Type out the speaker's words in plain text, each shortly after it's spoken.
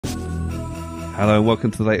Hello and welcome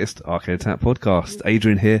to the latest Arcade Attack podcast.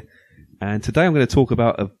 Adrian here, and today I'm going to talk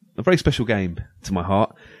about a very special game to my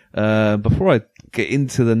heart. Before I get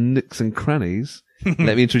into the nooks and crannies,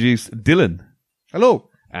 let me introduce Dylan. Hello.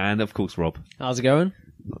 And of course Rob. How's it going?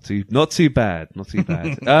 Not too bad. I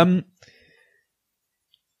haven't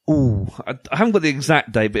got the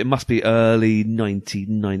exact date, but it must be early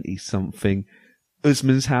 1990 something.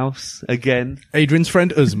 Usman's house again. Adrian's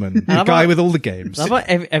friend Usman, the guy with all the games. How about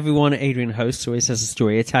everyone Adrian hosts always has a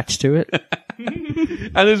story attached to it?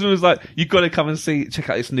 And Usman was like, "You've got to come and check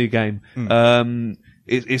out this new game.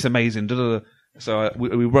 It's amazing." So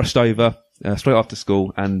we rushed over straight after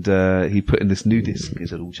school, and he put in this new disc. He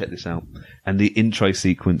said, "Oh, check this out." And the intro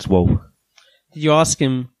sequence. Whoa! Did you ask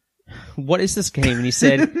him, "What is this game?" And he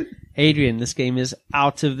said, "Adrian, this game is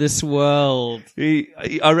out of this world."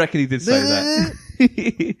 I reckon he did say that.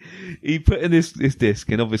 He put in this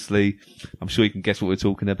disc, and obviously, I'm sure you can guess what we're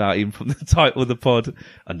talking about, even from the title of the pod,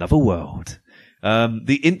 Another World.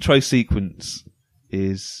 The intro sequence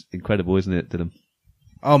is incredible, isn't it, Dylan?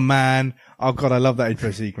 Oh man. Oh god, I love that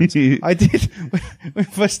intro sequence. I did, when we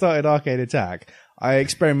first started Arcade Attack, I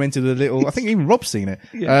experimented with a little, I think even Rob's seen it,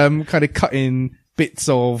 kind of cutting bits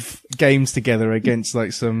of games together against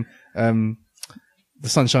like some, the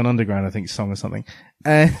Sunshine Underground, I think, song or something.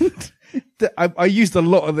 And I used a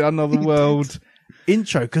lot of the Another World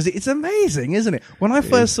intro because it's amazing, isn't it? When I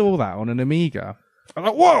first saw that on an Amiga, I'm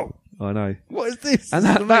like, whoa! I know. What is this? And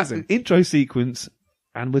that intro sequence,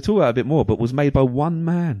 and we'll talk about it a bit more, but was made by one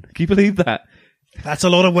man. Can you believe that? That's a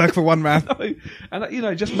lot of work for one man.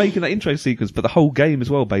 And just making that intro sequence, but the whole game as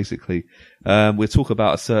well, basically. We'll talk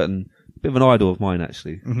about a certain bit of an idol of mine,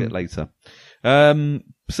 actually, a bit later.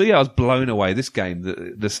 So yeah, I was blown away. This game,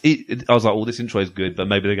 I was like, "Oh, this intro is good, but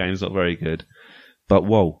maybe the game's not very good." But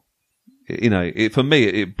whoa, for me,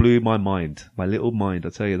 it blew my mind, my little mind. I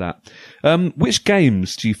tell you that. Which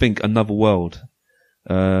games do you think Another World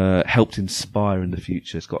helped inspire in the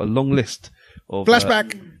future? It's got a long list of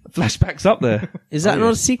flashbacks up there. Is that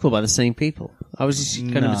not a sequel by the same people? I was just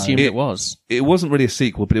kind of assuming it was. It wasn't really a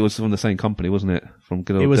sequel, but it was from the same company, wasn't it? From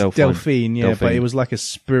good old It was Delphine, Delphine. But it was like a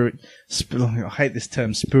I hate this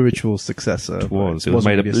term, spiritual successor. It was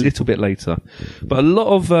made a little bit later. But a lot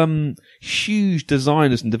of huge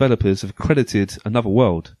designers and developers have credited Another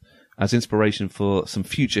World as inspiration for some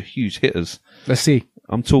future huge hitters. Let's see.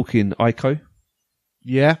 I'm talking Ico.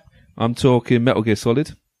 Yeah. I'm talking Metal Gear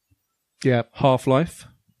Solid. Yeah. Half-Life.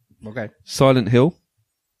 Okay. Silent Hill.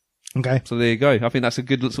 Okay. So there you go. I think that's a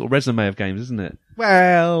good sort of resume of games, isn't it?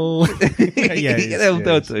 Well,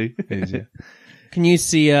 they'll do. Can you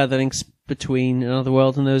see the links between Another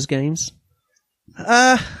World and those games?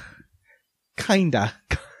 Kinda.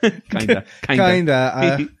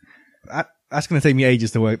 That's going to take me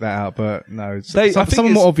ages to work that out, but no. Some are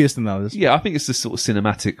more obvious than others. Yeah, I think it's the sort of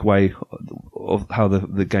cinematic way of how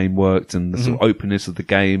the game worked, and the sort of openness of the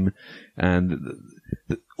game, and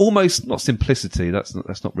the almost not simplicity. That's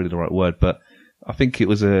not really the right word, but I think it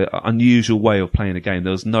was an unusual way of playing a game.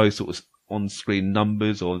 There was no sort of on-screen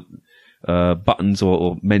numbers or buttons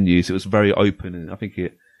or menus. It was very open, and I think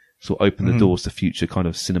it sort of opened the doors to future kind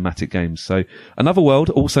of cinematic games. So Another World,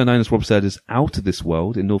 also known as Rob said, is Out of This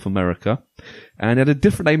World in North America, and it had a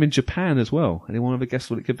different name in Japan as well. Anyone ever guess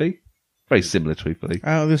what it could be? Very similar, truthfully.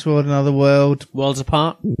 Out of This World, Another World. Worlds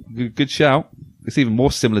Apart. Good shout. It's even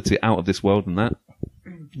more similar to Out of This World than that.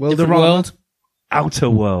 Different World. Outer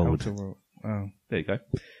World. Oh. There you go.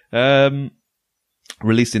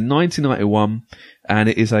 Released in 1991, and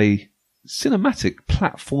it is a cinematic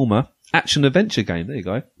platformer action adventure game. There you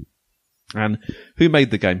go. And who made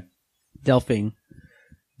the game? Delphine,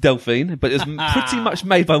 but it was pretty much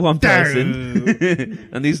made by one person.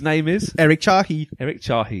 And his name is? Eric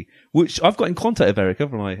Chahi. Which I've got in contact with Eric,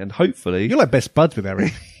 haven't I? And hopefully... You're like best buds with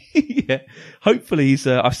Eric. Yeah. Hopefully he's...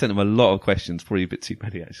 I've sent him a lot of questions, probably a bit too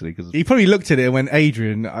many actually. Cause he probably looked at it and went,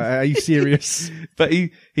 Adrian, are you serious? But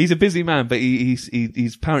he's a busy man, but he's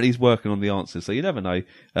apparently he's working on the answers, so you never know.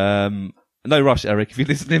 No rush, Eric, if you're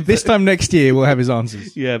listening. This time next year, we'll have his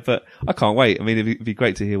answers. Yeah, but I can't wait. I mean, it'd be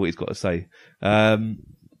great to hear what he's got to say.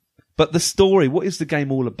 But the story, what is the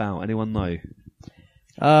game all about? Anyone know?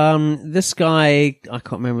 This guy, I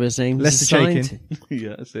can't remember his name. Lester Chaikin.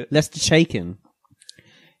 Yeah, that's it. Lester Chaikin.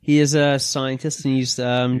 He is a scientist and he's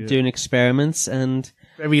doing experiments and...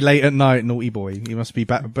 Very late at night, naughty boy. He must be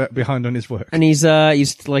back behind on his work. And he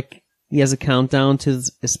has a countdown to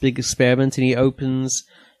this big experiment and he opens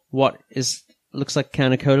what looks like a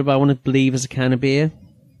can of cola, but I want to believe is a can of beer.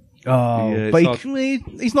 Oh, yeah, but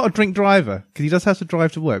he's not a drink driver because he does have to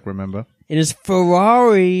drive to work. Remember, in his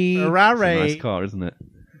Ferrari. It's a nice car, isn't it?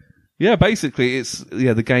 Yeah, basically,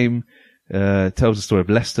 the game tells the story of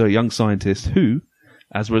Lester, a young scientist who,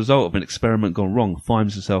 as a result of an experiment gone wrong,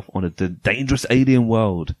 finds himself on a dangerous alien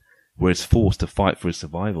world where he's forced to fight for his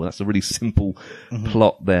survival. That's a really simple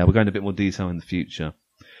plot there. We'll go into a bit more detail in the future.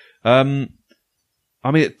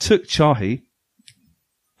 It took Chahi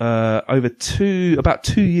about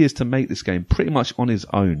 2 years to make this game, pretty much on his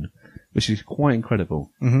own, which is quite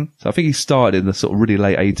incredible. Mm-hmm. So I think he started in the sort of really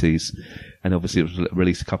late 80s, and obviously it was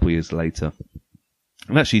released a couple of years later.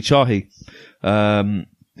 And actually, Chahi,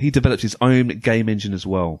 he developed his own game engine as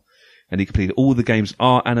well, and he completed all the game's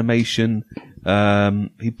art, animation.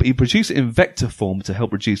 He produced it in vector form to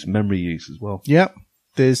help reduce memory use as well. Yep,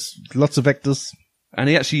 there's lots of vectors. And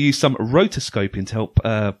he actually used some rotoscoping to help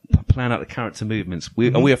plan out the character movements.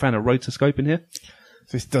 Are we a fan of rotoscoping here?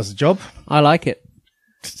 This does the job. I like it.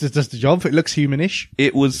 This does the job. It looks humanish.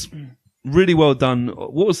 It was really well done.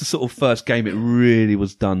 What was the sort of first game it really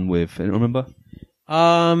was done with? Anyone remember?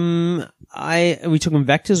 Are we talking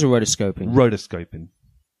vectors or rotoscoping? Rotoscoping.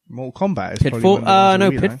 Mortal Kombat is Pitfall?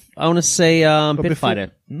 probably no, I want to say Pit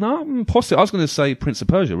Fighter. No, possibly. I was going to say Prince of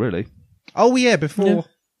Persia, really. Oh, yeah, before. Yeah.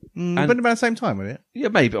 But about the same time, wasn't it? Yeah,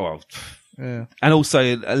 maybe. Well, Yeah. and also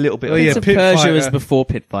a little bit. Prince of Pit Persia Fighter. was before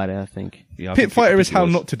Pit Fighter, I think. Yeah, Pit Fighter is how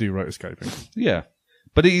was. not to do rotoscoping. Yeah,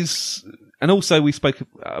 but and also we spoke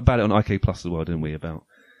about it on IK Plus as well, didn't we? About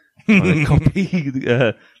trying to copy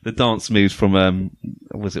the dance moves from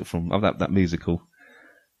what was it from that musical?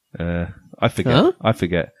 I forget. Huh? I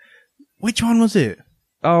forget. Which one was it?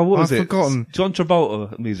 Oh, what was I've it? forgotten. John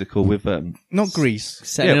Travolta musical with Not Grease.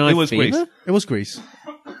 Saturday Yeah, Night it was Fever? Grease. It was Grease.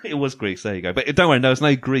 It was Greece. There you go. But don't worry, there was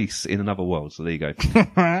no Greece in another world. So there you go. Do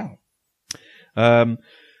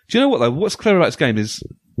you know what though? What's clever about this game is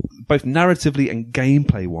both narratively and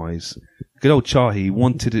gameplay wise. Good old Chahi, he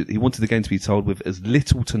wanted the game to be told with as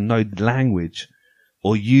little to no language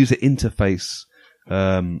or user interface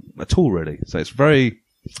at all, really. So it's very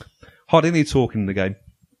hardly any talking in the game.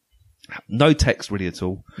 No text really at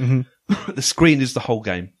all. Mm-hmm. The screen is the whole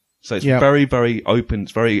game. So it's very, very open.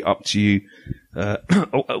 It's very up to you,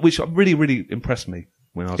 which really, really impressed me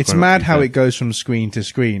when I was. It's mad how it goes from screen to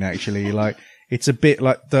screen. Actually, like it's a bit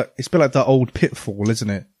like the old Pitfall, isn't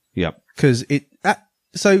it? Yeah. Because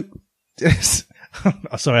sorry,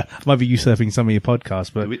 I might be usurping some of your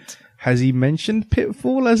podcasts, but has he mentioned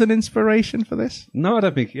Pitfall as an inspiration for this? No, I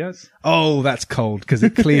don't think he has. Oh, that's cold because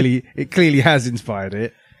it clearly has inspired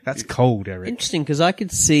it. That's cold, Eric. Interesting, because I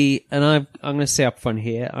could see, and I'm going to say up front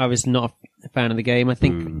here, I was not a fan of the game. I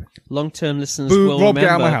think long-term listeners will Rob, remember get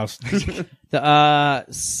out of my house. that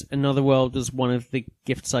Another World was one of the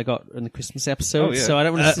gifts I got in the Christmas episode, Oh, yeah. so I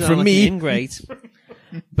don't want to sound from like me. an ingrate.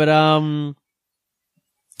 But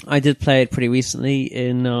I did play it pretty recently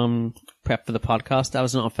in prep for the podcast. I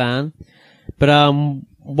was not a fan. But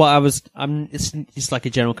it's just like a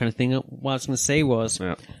general kind of thing. What I was going to say was,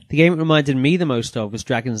 the game it reminded me the most of was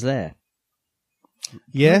Dragon's Lair.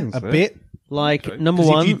 Yeah, a bit. Like, number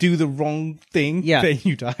 'Cause one, if you do the wrong thing, then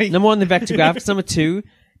you die. number one, the vector graphics. Number two,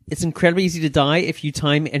 it's incredibly easy to die if you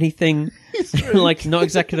time anything like not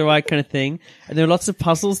exactly the right kind of thing. And there are lots of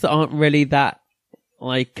puzzles that aren't really that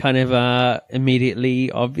like kind of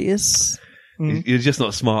immediately obvious. You're just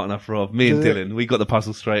not smart enough, Rob. Me and Dylan, we got the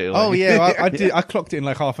puzzle straight away. Oh yeah, I did. I clocked it in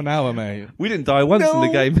like half an hour, mate. We didn't die once in the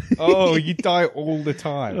game. Oh, you die all the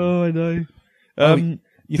time. Oh, I know.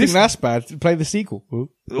 You think that's bad? Play the sequel.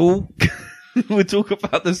 Oh, we'll talk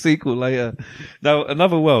about the sequel later. Now,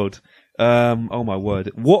 Another World. Oh my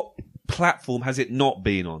word! What platform has it not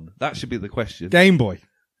been on? That should be the question. Game Boy.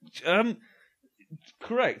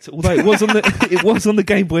 Correct. Although it was on the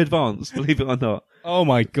Game Boy Advance, believe it or not. Oh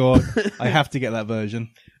my god! I have to get that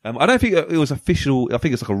version. I don't think it was official. I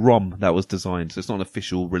think it's like a ROM that was designed, so it's not an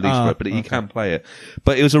official release for it, but you can play it.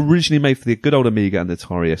 But it was originally made for the good old Amiga and the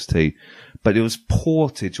Atari ST, but it was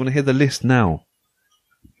ported. Do you want to hear the list now?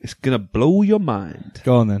 It's gonna blow your mind.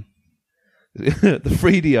 Go on then. The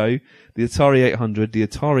 3DO, the Atari 800, the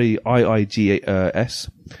Atari IIGS,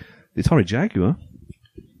 the Atari Jaguar.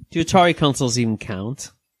 Do Atari consoles even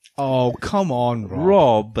count? Oh, come on,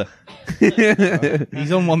 Rob.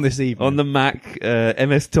 He's on one this evening. On the Mac,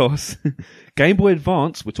 MS-DOS, Game Boy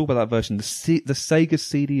Advance, we'll talk about that version, the Sega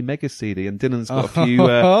CD, Mega CD, and Dylan's got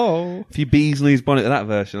a few bees in his bonnet of that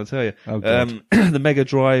version, I'll tell you. Oh, God. The Mega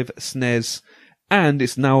Drive, SNES, and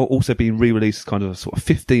it's now also been re-released kind of sort of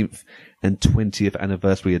 15th and 20th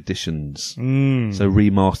anniversary editions. So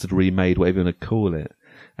remastered, remade, whatever you want to call it.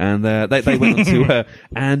 And they went on to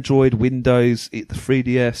Android, Windows, the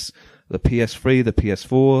 3DS, the PS3, the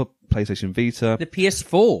PS4, PlayStation Vita. The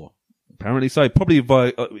PS4? Apparently so. Probably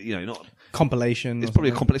by, not... compilation. It's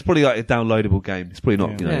probably it's probably like a downloadable game. It's probably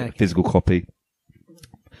not, a physical copy.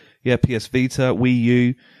 Yeah, PS Vita, Wii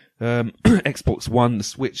U, Xbox One, the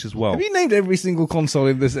Switch as well. Have you named every single console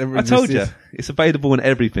in this ever I told you, existed? it's available on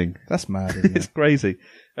everything. That's mad, isn't It's it? crazy.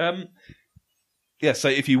 Yeah, so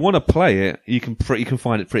if you want to play it, you can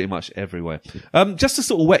find it pretty much everywhere. Just to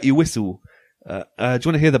sort of wet your whistle, do you want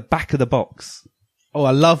to hear the back of the box? Oh,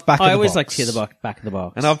 I love back of the box. I always like to hear the back of the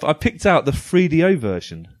box. And I picked out the 3DO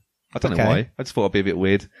version. I don't know Okay. why. I just thought it'd be a bit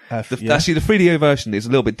weird. Yeah. Actually, the 3DO version is a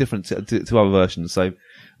little bit different to other versions, so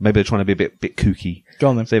maybe they're trying to be a bit kooky. Go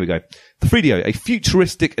on then. So here we go. The 3DO, a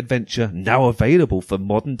futuristic adventure now available for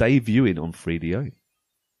modern day viewing on 3DO.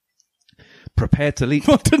 Prepare to leap.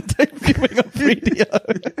 Modern day viewing on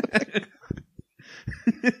 3DO.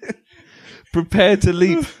 Prepare to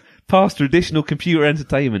leap past traditional computer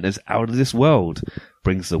entertainment as Out of This World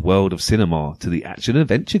brings the world of cinema to the action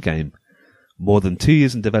adventure game. More than 2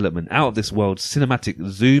 years in development, Out of This World cinematic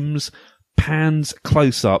zooms, pans,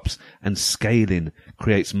 close-ups, and scaling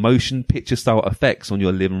creates motion picture-style effects on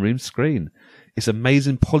your living room screen. Its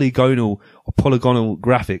amazing polygonal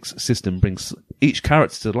graphics system brings each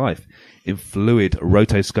character to life in fluid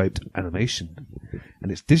rotoscoped animation.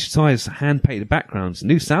 And its digitized hand-painted backgrounds,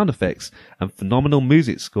 new sound effects, and phenomenal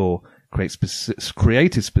music score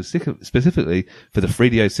created specifically for the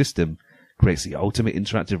 3DO system creates the ultimate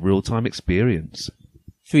interactive real-time experience.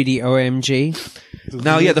 3D OMG.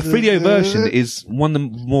 Now, yeah, the 3DO version is one of the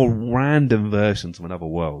more random versions of Another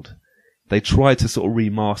World. They tried to sort of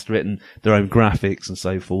remaster it and their own graphics and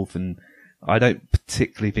so forth, and I don't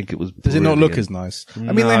particularly think it was Does it not look brilliant. as nice?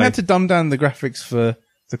 I mean, they had to dumb down the graphics for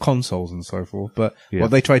the consoles and so forth, but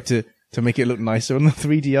they tried to make it look nicer on the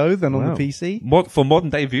 3DO than on the PC. For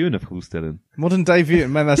modern day viewing, of course, Dylan. Modern day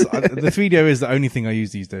viewing, man, that's the 3DO is the only thing I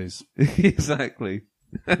use these days. Exactly.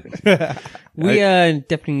 We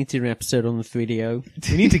definitely need to do an episode on the 3DO.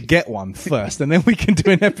 We need to get one first, and then we can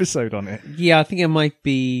do an episode on it. Yeah, I think that might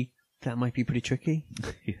be pretty tricky.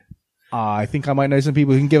 I think I might know some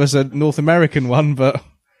people who can give us a North American one, but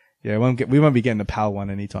yeah, we won't be getting a PAL one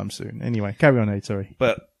anytime soon. Anyway, carry on, Nate, sorry.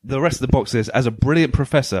 But the rest of the box says, as a brilliant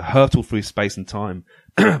professor hurtled through space and time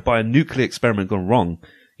by a nuclear experiment gone wrong,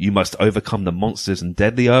 you must overcome the monsters and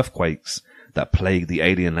deadly earthquakes that plague the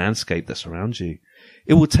alien landscape that surrounds you.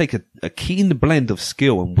 It will take a keen blend of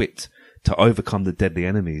skill and wit to overcome the deadly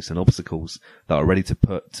enemies and obstacles that are ready to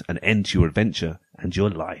put an end to your adventure and your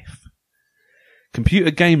life.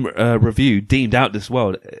 Computer Game Review deemed Out This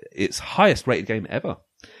World its highest rated game ever.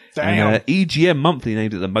 Damn. And EGM Monthly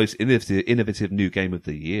named it the most innovative new game of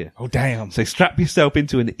the year. Oh, damn. So strap yourself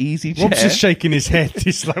into an easy chair Rob's just shaking his head.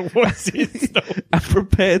 He's like, what's it? and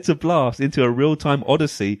prepare to blast into a real-time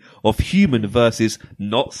odyssey of human versus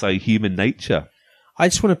not-so-human nature. I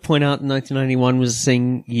just want to point out 1991 was the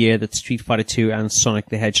same year that Street Fighter 2 and Sonic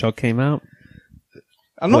the Hedgehog came out.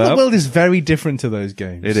 Another World is very different to those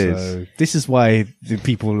games. It is. So this is why the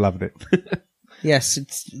people loved it. Yes,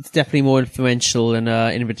 it's definitely more influential and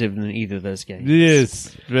innovative than either of those games.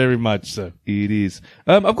 Yes, very much so. It is.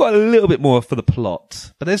 I've got a little bit more for the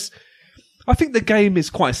plot, but I think the game is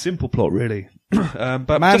quite a simple plot, really.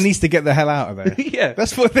 But Man needs to get the hell out of there. Yeah.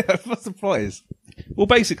 That's what the plot is. Well,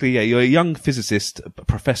 basically, yeah, you're a young physicist, a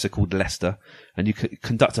professor called Lester, and you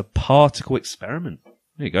conduct a particle experiment.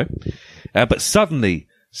 There you go. But suddenly,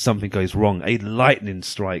 something goes wrong. A lightning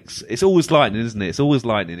strikes. It's always lightning, isn't it? It's always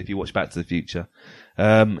lightning if you watch Back to the Future.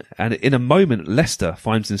 And in a moment, Lester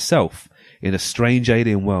finds himself in a strange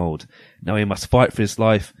alien world. Now he must fight for his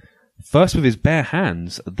life, first with his bare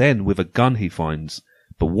hands, then with a gun he finds.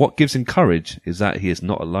 But what gives him courage is that he is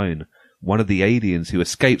not alone. One of the aliens who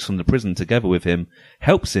escapes from the prison together with him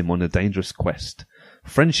helps him on a dangerous quest.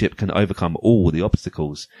 Friendship can overcome all the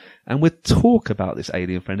obstacles. And we'll talk about this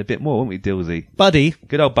alien friend a bit more, won't we, Dilsey? Buddy.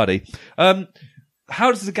 Good old buddy. How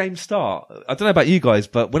does the game start? I don't know about you guys,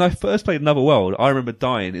 but when I first played Another World, I remember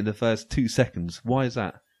dying in the first 2 seconds. Why is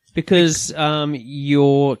that? Because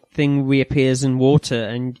your thing reappears in water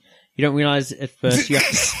and you don't realize at first you have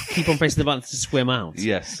to keep on pressing the button to swim out.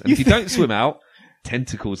 Yes. And if you don't swim out,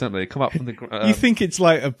 tentacles, don't they? Come up from the ground. You think it's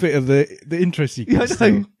like a bit of the intro sequence. Yeah, I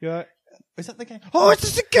know. You're like, is that the game? Oh, it's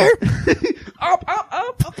just a game! up.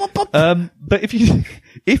 But if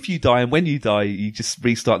you die, and when you die, you just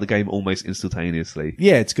restart the game almost instantaneously.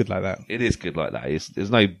 Yeah, it's good like that. It is good like that.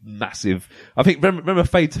 There's no massive. I think remember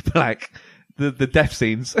Fade to Black, the death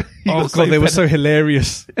scenes. Oh god, they were so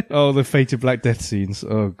hilarious. Oh, the Fate of Black death scenes.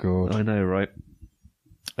 Oh god, I know, right?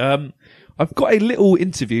 I've got a little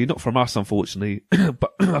interview, not from us, unfortunately,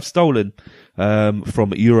 but I've stolen from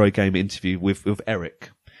a Eurogame interview with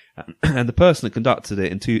Eric. And the person that conducted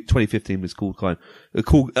it in 2015 was called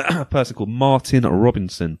a person called Martin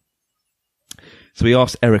Robinson. So we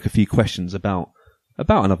asked Eric a few questions about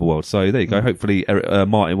about Another World. So there you go. Hopefully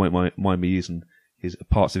Martin won't mind me using his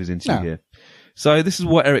parts of his interview here. So this is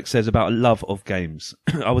what Eric says about love of games.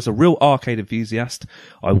 I was a real arcade enthusiast.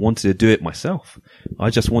 I wanted to do it myself. I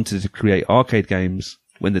just wanted to create arcade games.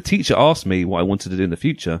 When the teacher asked me what I wanted to do in the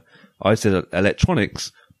future, I said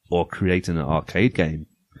electronics or creating an arcade game.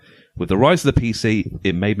 With the rise of the PC,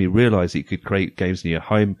 it made me realize that you could create games in your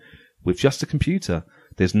home with just a computer.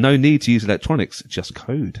 There's no need to use electronics, just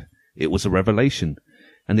code. It was a revelation.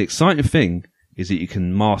 And the exciting thing is that you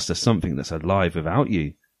can master something that's alive without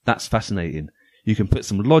you. That's fascinating. You can put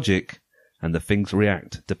some logic and the things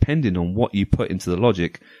react, depending on what you put into the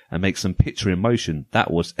logic, and make some picture in motion. That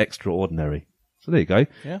was extraordinary. So there you go.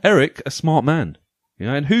 Yeah. Eric, a smart man. You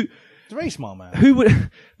know, and He's a very smart man. Who would,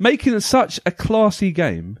 making such a classy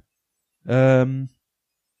game,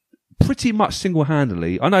 pretty much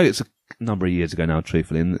single-handedly. I know it's a number of years ago now,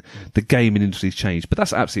 truthfully, and the gaming industry's changed, but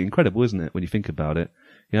that's absolutely incredible, isn't it, when you think about it?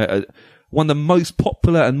 You know, one of the most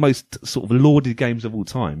popular and most sort of lauded games of all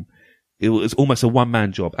time. It was almost a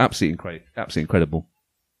one-man job. Absolutely incredible.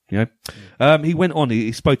 You know, he went on.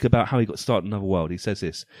 He spoke about how he got started in Another World. He says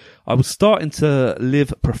this: "I was starting to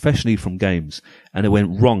live professionally from games, and it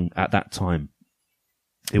went wrong at that time.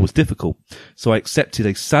 It was difficult, so I accepted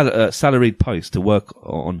a salaried post to work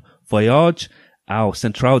on Voyage au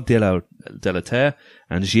Central de la Terre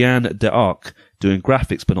and Jeanne d'Arc, doing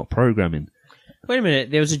graphics but not programming." Wait a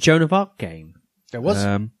minute, there was a Joan of Arc game. There was.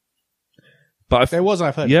 But there was,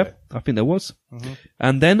 I've heard. Yeah, I think there was. Mm-hmm.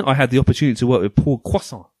 And then I had the opportunity to work with Paul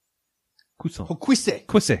Cuisset.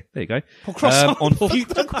 There you go. Paul Croissant.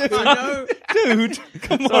 Dude,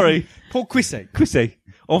 come on. Sorry. Paul Cuisset.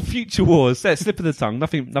 On Future Wars. Slip of the tongue.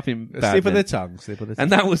 Nothing bad. Slip of the tongue.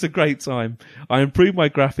 And that was a great time. I improved my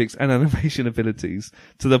graphics and animation abilities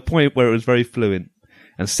to the point where it was very fluent.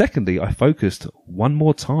 And secondly, I focused one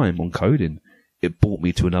more time on coding. It brought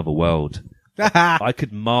me to another world. I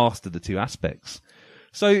could master the two aspects.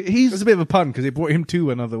 So It was a bit of a pun because it brought him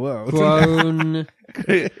to another world. Grown.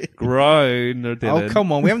 Dylan. Oh,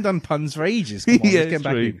 come on. We haven't done puns for ages. Come on, yeah, let's get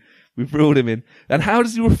back in. We've ruled him in. And how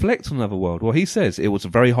does he reflect on Another World? Well, he says it was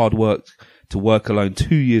very hard work to work alone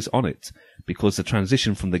 2 years on it, because the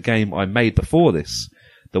transition from the game I made before this,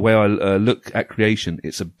 the way I look at creation,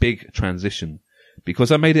 it's a big transition.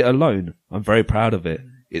 Because I made it alone, I'm very proud of it.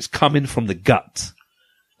 It's coming from the gut.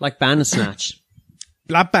 Like Bandersnatch.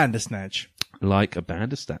 Bandersnatch. Like a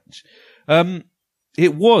Bandersnatch. There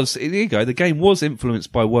you go, the game was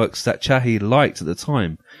influenced by works that Chahi liked at the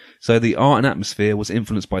time. So the art and atmosphere was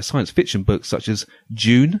influenced by science fiction books such as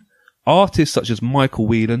Dune, artists such as Michael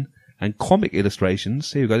Whelan, and comic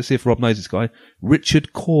illustrations. Here we go, let's see if Rob knows this guy.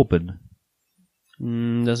 Richard Corbin.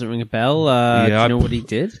 Doesn't ring a bell. Do you know what he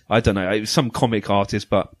did? I don't know. It was some comic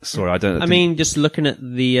artist, but sorry, I don't know. I mean, just looking at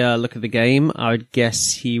the look of the game, I would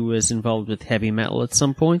guess he was involved with heavy metal at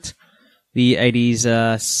some point. The 80s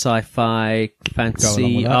sci-fi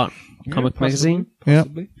fantasy art comic magazine.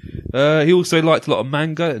 Possibly. Yeah. He also liked a lot of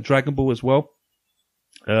manga and Dragon Ball as well.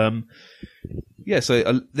 So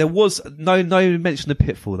there was no mention of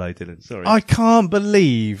Pitfall though, Dylan. Sorry. I can't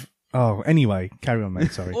believe. Oh, anyway, carry on,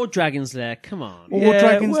 mate. Sorry. Or Dragon's Lair, come on. Or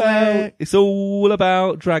Dragon's Lair. It's all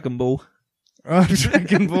about Dragon Ball. Oh,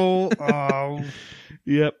 Dragon Ball. Oh.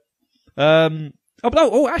 Yep.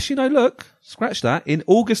 Actually, no, look. Scratch that. In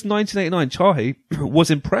August 1989, Chahi was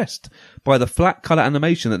impressed by the flat colour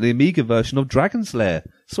animation that the Amiga version of Dragon's Lair,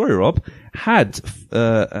 sorry Rob, had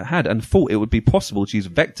and thought it would be possible to use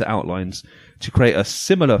vector outlines to create a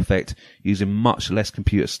similar effect using much less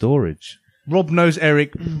computer storage. Rob knows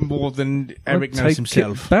Eric more than Eric knows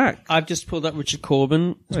himself. Back. I've just pulled up Richard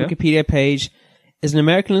Corbin. His Wikipedia page is an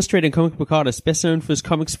American illustrator and comic book artist, best known for his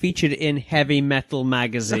comics featured in Heavy Metal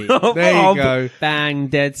magazine. There you go. Bang,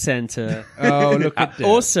 dead center. Oh, look at that.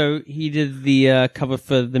 Also, he did the cover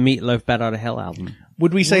for the Meatloaf Bad Outta Hell album.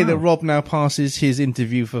 Would we say that Rob now passes his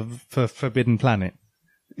interview for Forbidden Planet?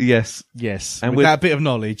 Yes. And with that bit of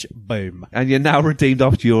knowledge, boom. And you're now redeemed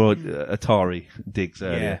after your Atari digs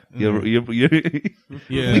earlier. Yeah.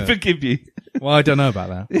 We forgive you. Well, I don't know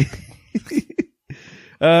about that.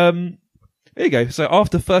 There you go. So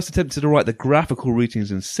after first attempting to write the graphical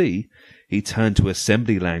routines in C, he turned to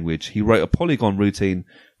assembly language. He wrote a polygon routine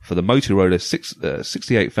for the Motorola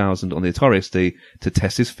 68000 on the Atari ST to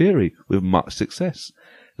test his theory with much success.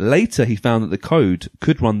 Later, he found that the code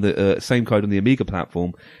could run the same code on the Amiga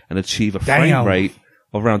platform and achieve a frame rate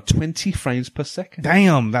of around 20 frames per second.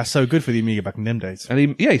 Damn, that's so good for the Amiga back in them days. And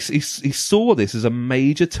he saw this as a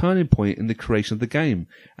major turning point in the creation of the game,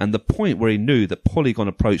 and the point where he knew that polygon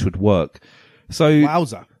approach would work. So,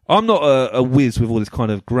 wowza. I'm not a whiz with all this kind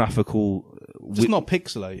of graphical Just not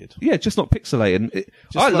pixelated. Yeah, just not pixelated.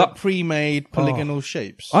 Just pre-made polygonal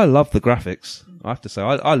shapes. I love the graphics. I have to say,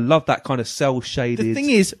 I love that kind of cell shaded. The thing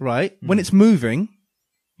is, right, when it's moving,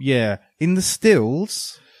 in the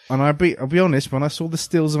stills, and I'll be honest, when I saw the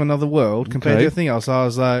stills of Another World compared to everything else, I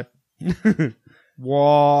was like,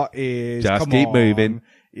 what is... Just keep moving.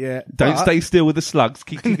 Yeah. Don't stay still with the slugs.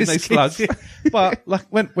 Keep kicking those slugs. But like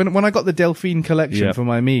when I got the Delphine collection for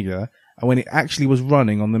my Amiga, and when it actually was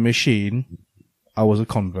running on the machine, I was a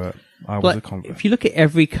convert. If you look at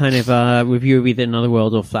every kind of review of either Another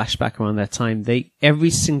World or Flashback around that time, every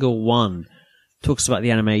single one talks about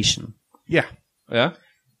the animation. Yeah. Yeah.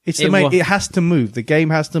 It has to move. The game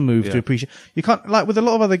has to move to appreciate. You can't, like with a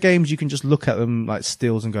lot of other games, you can just look at them like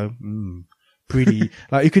stills and go, pretty.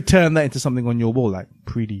 Like you could turn that into something on your wall, like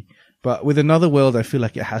pretty. But with Another World, I feel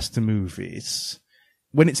like it has to move.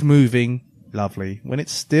 When it's moving, lovely. When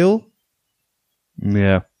it's still,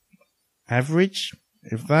 average.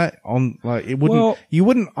 If that on like it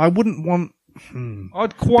wouldn't, I wouldn't want.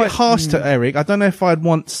 I'd quite bit harsh to Eric. I don't know if I'd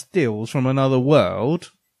want stills from Another World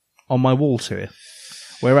on my walls here.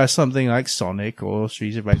 Whereas something like Sonic or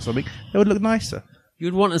Streets of Rage or something, it would look nicer.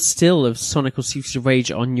 You'd want a still of Sonic or Streets of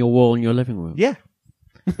Rage on your wall in your living room. Yeah.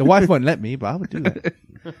 The wife won't let me, but I would do that.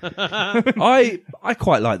 I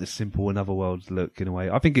quite like the simple Another World look in a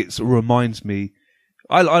way. I think it reminds me.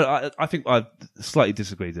 I think I slightly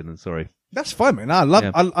disagree, Dylan. Sorry. That's fine, man. I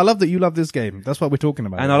love that you love this game. That's what we're talking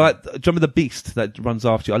about. And I like, do you remember the beast that runs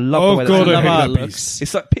after you? I love the way that looks.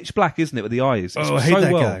 It's like pitch black, isn't it, with the eyes? I hate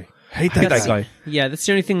that guy. Hate that guy. Yeah, that's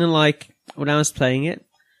the only thing that, like, when I was playing it,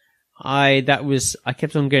 I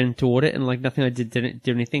kept on going toward it, and like nothing I didn't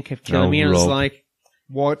do anything, kept killing me, and I was like,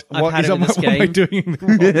 what am I doing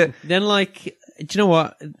wrong? Then, like, do you know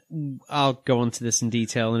what? I'll go on to this in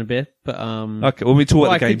detail in a bit, but okay, when we talk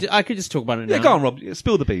about the game, I could just talk about it now. Yeah, go on, Rob.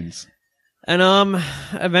 Spill the beans. And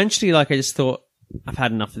eventually, like, I just thought, I've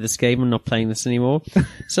had enough of this game. I'm not playing this anymore.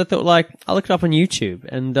 So I thought, like, I'll look it up on YouTube,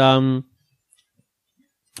 and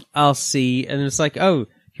I'll see. And it's like, oh,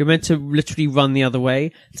 you're meant to literally run the other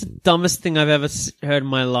way. It's the dumbest thing I've ever heard in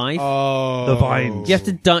my life. Oh, the vines. You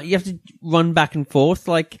have to run back and forth.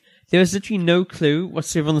 Like, there is literally no clue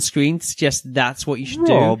whatsoever on the screen to suggest that's what you should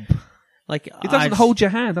do. Like, it doesn't hold your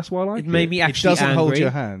hand. That's why I like it. It made me actually angry. It doesn't hold your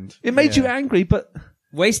hand. It made you angry, but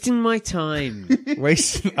wasting my time.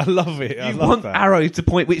 I love it. You want arrows to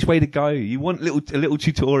point which way to go. You want a little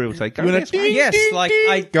tutorial to say, go this way. Yes, like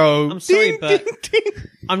I go. I'm sorry, but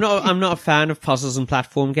I'm not a fan of puzzles and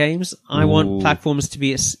platform games. I want platforms to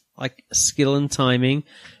be like skill and timing.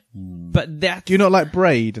 But that do you not like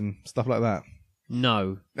Braid and stuff like that?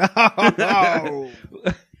 No.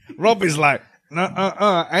 Rob is like,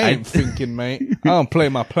 I ain't thinking, mate. I don't play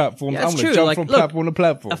my platform. Yeah, I'm going to jump from platform to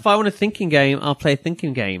platform. If I want a thinking game, I'll play a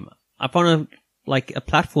thinking game. If I want a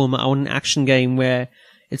platformer, I want an action game where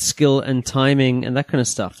it's skill and timing and that kind of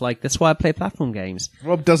stuff. Like, that's why I play platform games.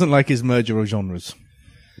 Rob doesn't like his merger of genres.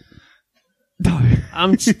 No.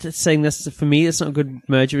 I'm just saying this, for me, it's not a good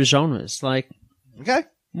merger of genres. Like, okay.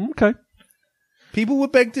 People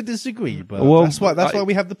would beg to disagree, but that's why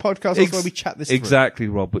we have the podcast. That's why we chat this exactly,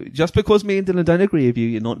 through. Rob. Just because me and Dylan don't agree with you,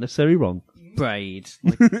 you're not necessarily wrong. Braid.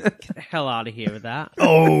 Like, get the hell out of here with that.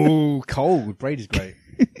 Oh, cold. Braid is great.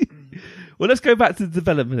 Well, let's go back to the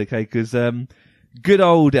development, okay? Because good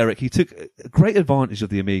old Eric, he took great advantage of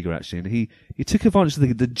the Amiga, actually, and he took advantage of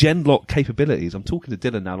the Genlock capabilities. I'm talking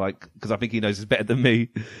to Dylan now, like, because I think he knows this better than me.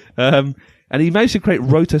 And he managed to create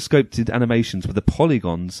rotoscoped animations with the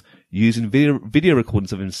polygons using video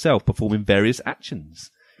recordings of himself performing various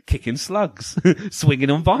actions. Kicking slugs, swinging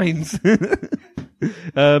on vines.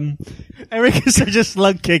 Eric is such a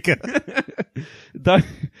slug kicker.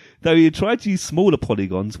 Though he tried to use smaller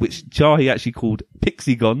polygons, which Jahi actually called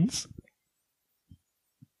pixigons.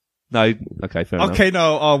 No, okay, fair enough. Okay,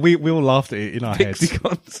 no, we all laughed at it in our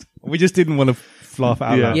pixigons. Heads. We just didn't want to laugh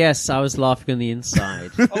out loud. Yes, I was laughing on the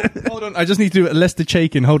inside. Hold on, I just need to do Lester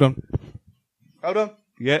Chaikin. Hold on.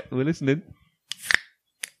 Yeah, we're listening.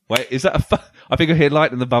 Wait, is that I think I hear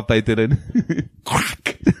lightning above there, Dylan.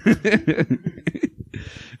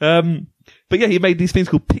 But yeah, he made these things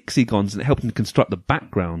called pixigons, and it helped him construct the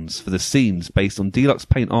backgrounds for the scenes based on Deluxe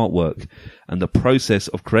Paint artwork, and the process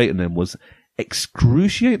of creating them was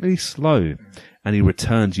excruciatingly slow, and he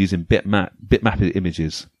returned using bitmapped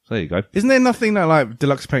images. So there you go. Isn't there nothing that like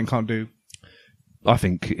Deluxe Paint can't do? I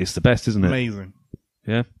think it's the best, isn't it? Amazing.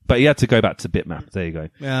 Yeah, but he had to go back to bitmap. There you go.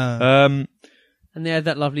 Yeah. And they had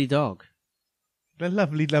that lovely dog. The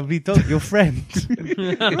lovely, lovely dog, your friend.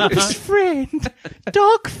 Best friend.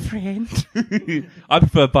 Dog friend. I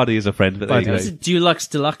prefer Buddy as a friend, but there you go. It's a Deluxe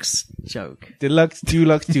joke.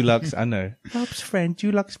 Deluxe. I know. Bob's friend,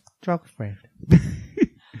 Deluxe dog friend.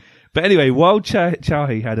 But anyway, while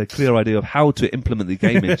Chowhee had a clear idea of how to implement the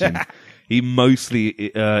game engine, he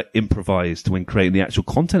mostly improvised when creating the actual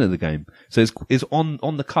content of the game. So it's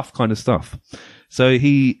on the cuff kind of stuff. So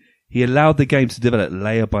he allowed the game to develop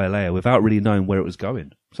layer by layer without really knowing where it was going.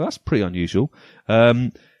 So that's pretty unusual.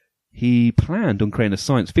 He planned on creating a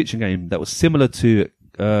science fiction game that was similar to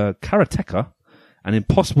Karateka, an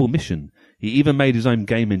Impossible Mission. He even made his own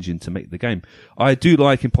game engine to make the game. I do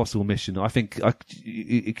like Impossible Mission. I think, can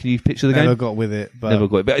you picture the game? Never got with it. Never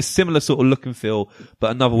got it. But it's similar sort of look and feel,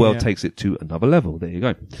 but Another World takes it to another level. There you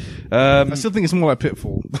go. I still think it's more like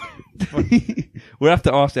Pitfall. We'll have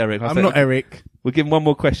to ask Eric. I'm not Eric. We'll give him one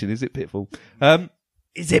more question. Is it Pitfall?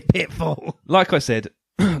 Is it Pitfall? Like I said,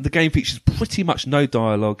 the game features pretty much no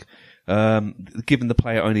dialogue, giving the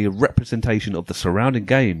player only a representation of the surrounding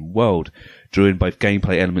game world during both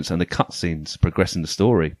gameplay elements and the cutscenes progressing the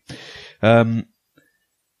story.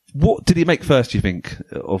 What did he make first, do you think,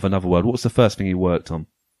 of Another World? What was the first thing he worked on?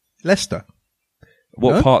 Leicester.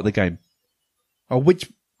 What part of the game?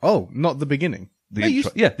 Not the beginning. The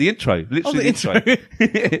intro. Yeah, the intro. Literally the intro.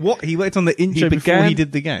 What? He worked on the intro before he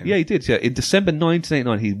did the game? Yeah, he did. Yeah. In December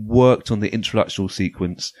 1989, he worked on the introductory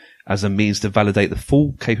sequence as a means to validate the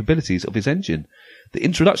full capabilities of his engine. The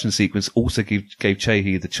introduction sequence also gave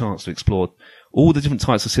Chowhee the chance to explore all the different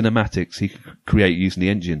types of cinematics he could create using the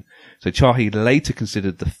engine. So Chowhee later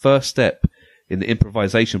considered the first step in the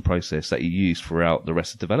improvisation process that he used throughout the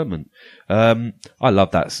rest of development. I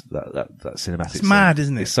love that cinematic. It's mad,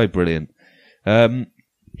 isn't it? It's so brilliant.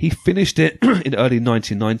 He finished it in early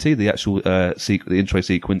 1990, the actual the intro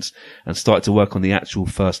sequence, and started to work on the actual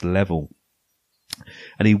first level.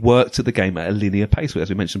 And he worked at the game at a linear pace, as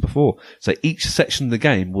we mentioned before. So each section of the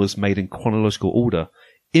game was made in chronological order,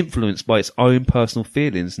 influenced by its own personal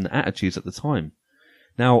feelings and attitudes at the time.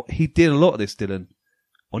 Now, he did a lot of this, Dylan.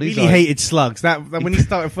 On his really hated slugs. That when he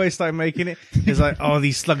first started making it, he was like, "Oh,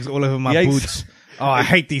 these slugs all over my boots. Oh, I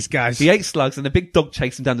hate these guys." He ate slugs, and a big dog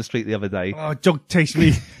chased him down the street the other day. Oh, dog chased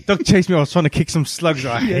me. I was trying to kick some slugs.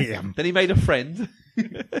 I hate him. Then he made a friend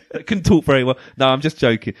that couldn't talk very well. No, I'm just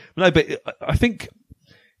joking. No, but I think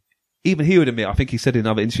even he would admit, I think he said in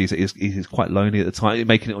other interviews that he's quite lonely at the time,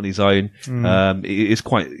 making it on his own. It's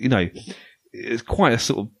quite, it's quite a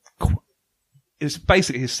sort of, it's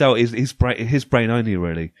basically his brain only,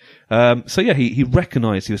 really. So yeah, he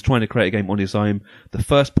recognized he was trying to create a game on his own. The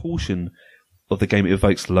first portion of the game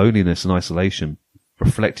evokes loneliness and isolation,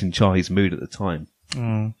 reflecting Chowhee's mood at the time.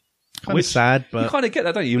 Kind of sad, but you kind of get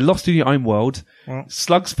that, don't you? You're lost in your own world.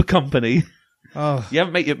 Slugs for company. Oh, you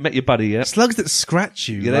haven't met your buddy yet. Slugs that scratch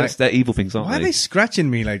you. Yeah, they're evil things, aren't they? Why are they scratching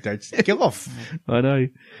me like that? Just get off. I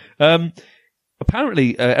know.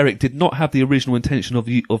 Apparently, Eric did not have the original intention of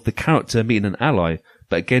the character meeting an ally,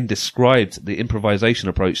 but again described the improvisation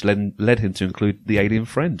approach led him to include the alien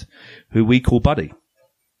friend, who we call Buddy,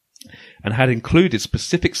 and had included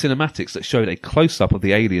specific cinematics that showed a close-up of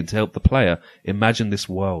the alien to help the player imagine this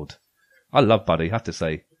world. I love Buddy, I have to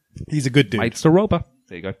say. He's a good dude. Mate's a robber.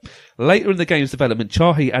 There you go. Later in the game's development,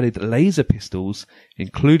 Chowhee added laser pistols,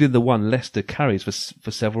 including the one Lester carries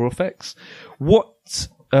for several effects. What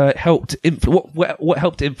helped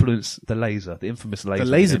influence the laser, the infamous laser? The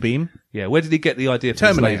laser beam? Yeah, where did he get the idea for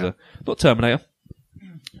this laser? Not Terminator.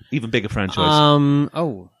 Even bigger franchise.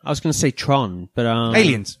 I was going to say Tron, but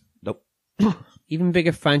Aliens. Nope. Even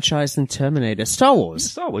bigger franchise than Terminator. Star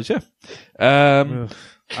Wars. Star Wars, yeah.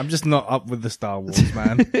 I'm just not up with the Star Wars,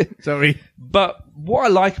 man. Sorry. But what I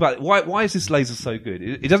like about it, why is this laser so good?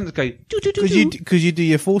 It doesn't go... Because you do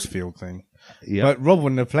your force field thing. Yeah. But Rob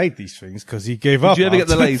wouldn't have played these things because he gave up. Did you ever get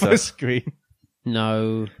the laser? First screen.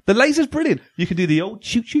 No. The laser's brilliant. You can do the old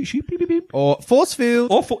shoot, beep, beep, beep. Or force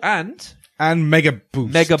field. And mega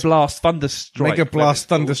boost. Mega blast, thunderstrike. Mega blast,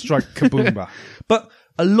 thunderstrike, kaboomba. But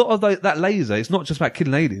a lot of that laser, it's not just about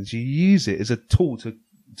killing aliens. You use it as a tool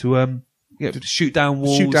to shoot down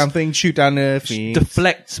walls, shoot down things, shoot down things,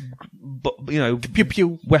 deflect, pew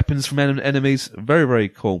pew weapons from enemies. Very, very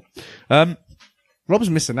cool. Rob's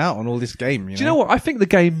missing out on all this game. Do you know what? I think the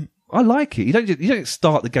game, I like it. You don't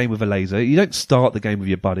start the game with a laser. You don't start the game with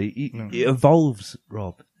your buddy. It evolves,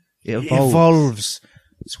 Rob. It evolves.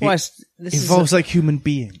 That's why it evolves like human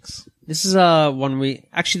beings. This is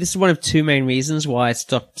this is one of two main reasons why I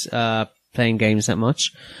stopped playing games that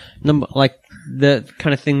much. The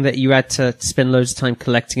kind of thing that you had to spend loads of time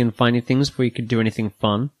collecting and finding things before you could do anything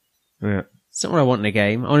fun. Yeah. It's not what I want in a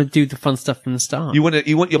game. I want to do the fun stuff from the start. You want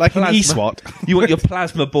your Like an plasma, E-SWAT. You want your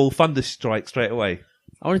plasma ball thunder strike straight away.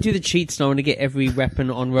 I want to do the cheats and I want to get every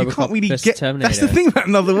weapon on You RoboCop can't really versus get. Terminator. That's the thing about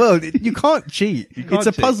Another World. You can't cheat. can't It's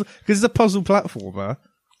a cheat. puzzle because it's a puzzle platformer.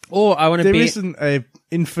 Or I want to There be... isn't a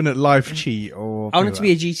infinite life cheat or. I want it to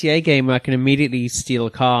be a GTA game where I can immediately steal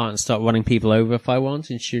a car and start running people over if I want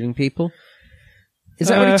and shooting people. Is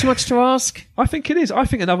that really too much to ask? I think it is. I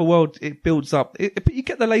think Another World, it builds up. But you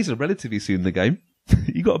get the laser relatively soon in the game.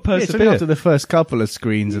 You got to Yeah, it's only persevere. after the first couple of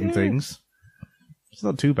screens and things. It's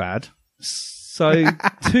not too bad. So,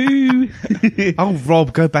 Oh,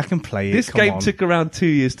 Rob, go back and play it. this Come game on. took around 2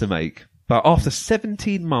 years to make. But after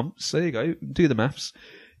 17 months, there you go, do the maths.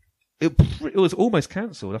 It was almost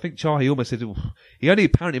cancelled. I think Chahi almost said he only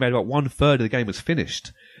apparently made about 1/3 of the game was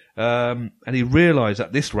finished. And he realised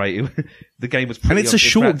at this rate, the game was pretty And it's a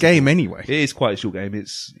short impractical. game anyway. It is quite a short game.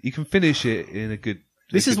 You can finish it in a good.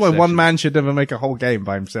 This in a is good why one session. man should never make a whole game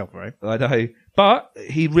by himself, right? I know, but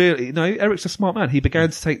he really, Eric's a smart man. He began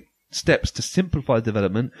to take steps to simplify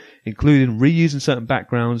development, including reusing certain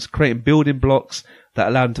backgrounds, creating building blocks that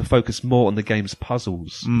allowed him to focus more on the game's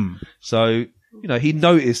puzzles. So, he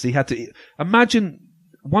noticed he had to imagine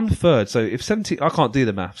 1/3. So if 17, I can't do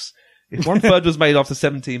the maths. If 1/3 was made after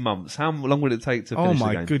 17 months, how long would it take to finish Oh the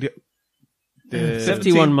my game? good.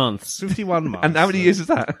 51 months. 51 months. And how many years is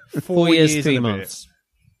that? 4 years, 3 and a bit. months.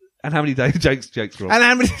 And how many days? Jokes, Rob. And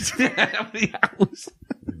how many? How many hours?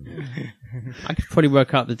 I could probably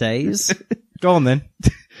work out the days. Go on then.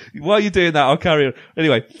 While you're doing that, I'll carry on.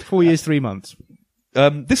 Anyway, 4 years, 3 months.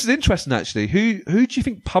 this is interesting actually. Who do you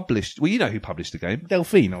think published? Well, you know who published the game.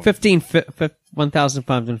 Delphine.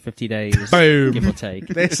 1,550 days. Boom. Give or take.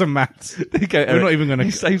 There's some maths. There you go, We're Eric. not even going to.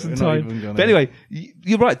 You save some time. But anyway,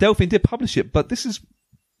 you're right. Delphine did publish it, but this is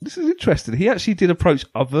interesting. He actually did approach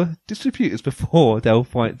other distributors before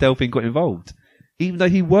Delphine got involved, even though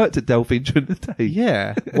he worked at Delphine during the day.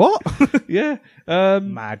 Yeah. What? Yeah.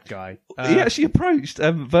 Mad guy. He actually approached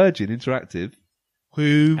Virgin Interactive,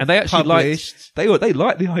 Who and they actually published. they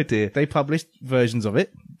liked the idea. They published versions of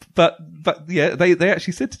it. But yeah, they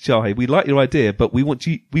actually said to Chahi, "We like your idea, but we want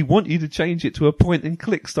you to change it to a point and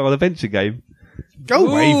click style adventure game." Go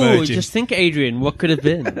away, Ooh, Virgin. just think, Adrian, what could have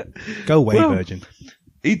been? Go away, Well, Virgin.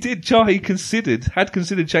 He did. Chahi had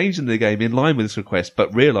considered changing the game in line with this request,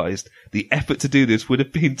 but realised the effort to do this would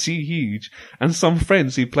have been too huge, and some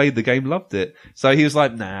friends who played the game loved it. So he was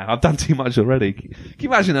like, "Nah, I've done too much already." Can you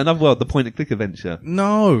imagine Another World, the point-and-click adventure?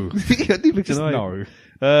 No. Neither can I.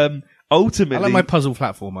 No. Ultimately, I like my puzzle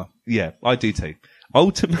platformer. yeah, I do too.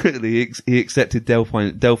 Ultimately, he accepted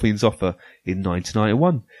Delphine's offer in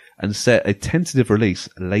 1991 and set a tentative release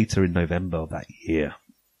later in November of that year.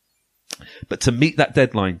 But to meet that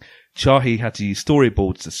deadline, Chahi had to use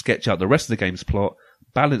storyboards to sketch out the rest of the game's plot,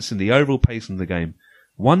 balancing the overall pace of the game.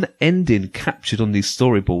 One ending captured on these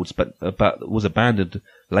storyboards, but was abandoned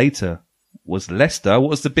later, was Lester. What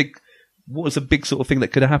was the big sort of thing that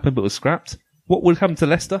could have happened but was scrapped? What would happen to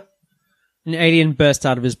Lester? An alien burst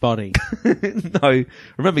out of his body. No,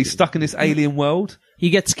 remember he's stuck in this alien world. He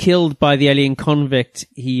gets killed by the alien convict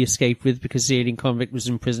he escaped with because the alien convict was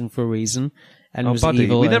in prison for a reason and was Buddy.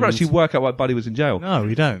 evil. We never and- actually work out why Buddy was in jail. No,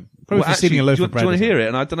 we don't. Probably Well, for stealing a loaf do you, of bread. do you want or to hear it?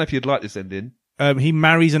 And I don't know if you'd like this ending. something. He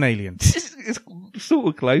marries an alien. It's sort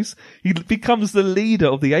of close. He becomes the leader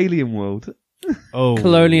of the alien world. Oh,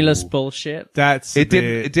 colonialist bullshit. That's It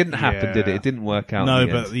didn't happen, did it? yeah. It didn't work out. No, in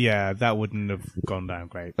the but end. yeah, that wouldn't have gone down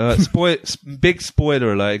great. Big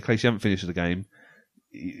spoiler alert in case you haven't finished the game.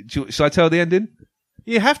 Should I tell the ending?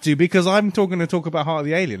 You have to, because I'm going to talk about Heart of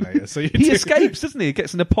the Alien later. So you He do. escapes, doesn't he? He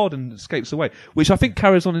gets in a pod and escapes away, which I think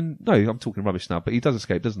carries on in. No, I'm talking rubbish now, but he does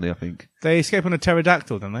escape, doesn't he? I think They escape on a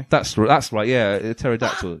pterodactyl, don't they? that's right. Yeah, a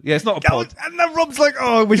pterodactyl. Yeah, it's not a pod. And then Rob's like,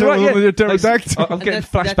 "Oh, I wish You're I was right, on yeah. a pterodactyl." I'm And getting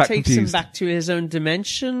that flashback takes confused. him back to his own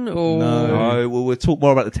dimension, or No, well, we'll talk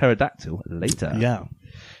more about the pterodactyl later. Yeah.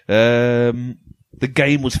 The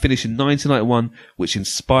game was finished in 1991, which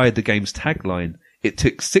inspired the game's tagline. It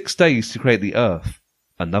took 6 days to create the Earth.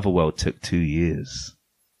 Another World took 2 years.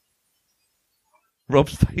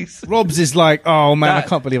 Rob's face. Rob's is like, "Oh man, I That-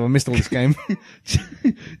 can't believe I missed all this game."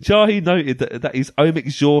 Chahi noted that his own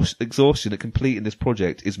exhaustion at completing this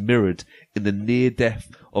project is mirrored in the near death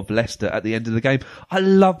of Lester at the end of the game. I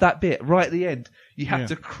love that bit right at the end. You have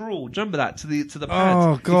to crawl. Do you remember that to the pad?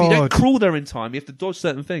 Oh, If you don't God. crawl there in time, you have to dodge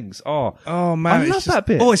certain things. Oh man, I it's love that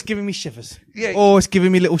bit. Oh, it's giving me shivers. Yeah. Oh, it's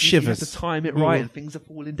giving me little You have shivers. to time it right, and things are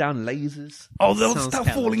falling down. Lasers. Oh, they'll Sounds start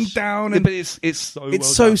hellish. falling down, Yeah, and but it's so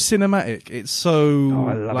it's well so done. cinematic. It's so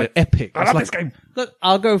I love like it. epic. I It's love like, this game. look,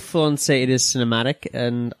 I'll go full and say it is cinematic,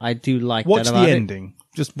 and I do like Watch that the about it. ending.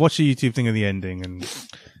 Just watch a YouTube thing of the ending, and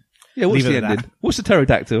Yeah, what's Leave the it at ending? that. What's the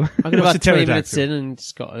pterodactyl? I got What's about the 20 minutes pterodactyl? in and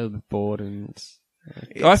just got a little bit bored and...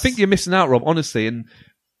 I think you're missing out, Rob, honestly. And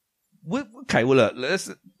okay, well, look, let's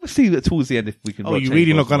see that towards the end if we can. Oh, you're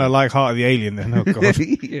really not going to like Heart of the Alien then? Oh, God.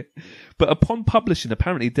 Yeah. But upon publishing,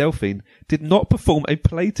 apparently Delphine did not perform a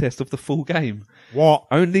playtest of the full game, What?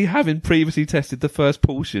 only having previously tested the first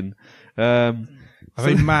portion. Are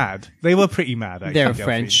they mad? They were pretty mad, actually. They're Delphine.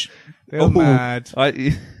 French. They were mad.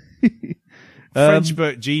 Um, French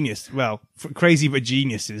but genius. Well, crazy but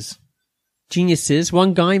geniuses. Geniuses.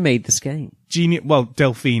 One guy made this game. Well,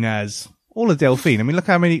 Delphine as... All of Delphine. I mean, look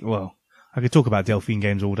how many... Well, I could talk about Delphine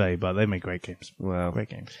games all day, but they make great games. Well, Great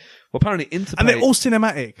games. apparently Interplay... And they're all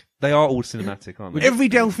cinematic. They are all cinematic, aren't they? Every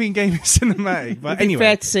Delphine game is cinematic. But Would it be anyway,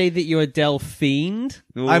 fair to say that you're a Delphine?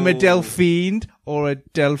 I'm a Ooh. Delphine or a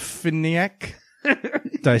Delphiniac.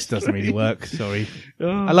 Dice doesn't really work. Sorry.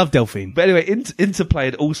 I love Delphine. But anyway, Interplay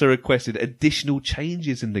had also requested additional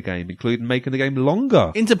changes in the game, including making the game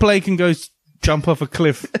longer Interplay can go jump off a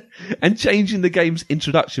cliff. and changing the game's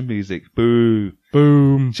introduction music. Boo.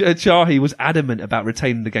 Boom. Chahi was adamant about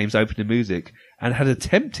retaining the game's opening music and had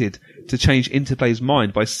attempted to change Interplay's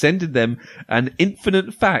mind by sending them an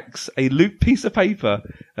infinite fax, a looped piece of paper,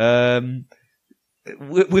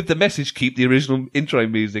 with the message, keep the original intro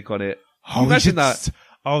music on it. Oh, Imagine that.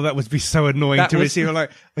 Oh, that would be so annoying That to was- receive.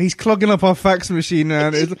 Like, he's clogging up our fax machine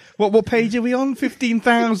now. What page are we on?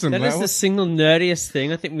 15,000. That is the single nerdiest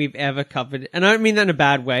thing I think we've ever covered. And I don't mean that in a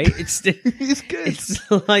bad way. It's It's good.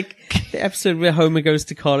 It's like the episode where Homer goes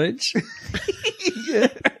to college. Yeah.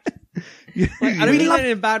 Like, I don't mean that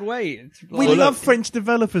in a bad way. It's We like- love French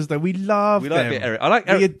developers, though. We love We them. like it, Eric. I like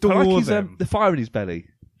We Eric. adore I like his, them. the fire in his belly.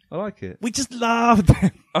 I like it. We just love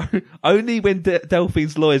them. Only when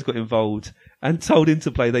Delphine's lawyers got involved and told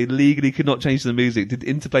Interplay they legally could not change the music did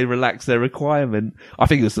Interplay relax their requirement. I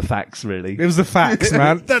think it was the fax, really. It was the fax,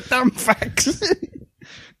 man. The damn fax.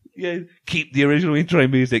 Yeah, keep the original intro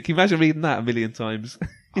music. Can you imagine reading that a million times?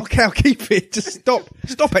 Okay, I'll keep it. Just stop.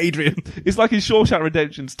 Stop, Adrian. It's like in Shawshank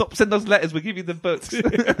Redemption. Stop sending us letters. We'll give you the books.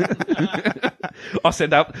 I'll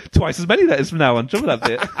send out twice as many letters from now on. Trouble that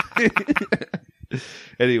bit.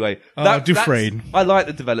 Anyway, Dufresne. I like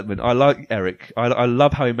the development. I like Eric. I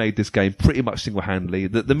love how he made this game pretty much single-handedly.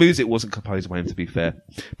 The music wasn't composed by him, to be fair.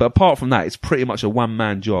 But apart from that, it's pretty much a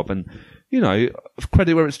one-man job. And, you know,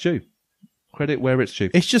 credit where it's due. Credit where it's due.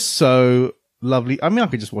 It's just so lovely. I mean, I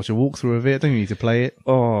could just watch a walkthrough of it. I don't need to play it.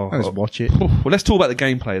 I just watch it. Well, let's talk about the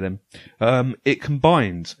gameplay then. It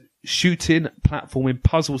combines shooting, platforming,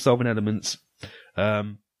 puzzle-solving elements.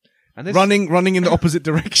 And there's Running in the opposite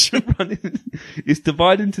direction. it's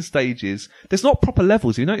divided into stages. There's not proper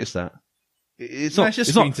levels. You notice that? It's No, not. it's just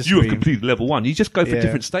It's not. screen to You have screen. completed level 1. You just go for Yeah.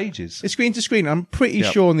 different stages. It's screen to screen. I'm pretty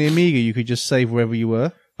Yep. sure on the Amiga you could just save wherever you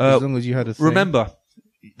were. As long as you had a thing. Remember,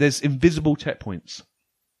 there's invisible checkpoints,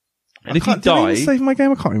 and if you Did I die, even save my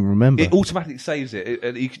game? I can't even remember. it automatically saves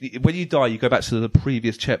it. When you die, you go back to the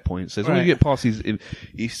previous checkpoints. So as long as you Right. get past these,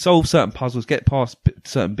 you solve certain puzzles, get past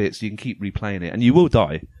certain bits, you can keep replaying it, and you will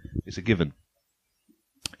die. It's a given.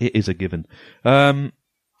 It is a given.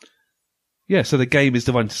 Yeah, so the game is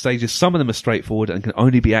divided into stages. Some of them are straightforward and can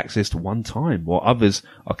only be accessed one time, while others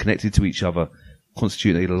are connected to each other,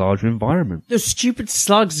 constituting a larger environment. Those stupid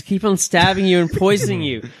slugs keep on stabbing you and poisoning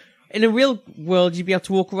you. In a real world, you'd be able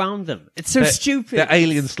to walk around them. It's so stupid. They're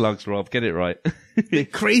alien slugs, Rob. Get it right.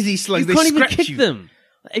 Crazy slugs. You They can't even scratch kick you. them.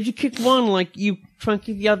 If you kick one, like, you try and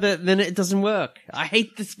kick the other, then it doesn't work. I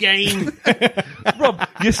hate this game. Rob,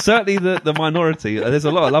 you're certainly the minority. There's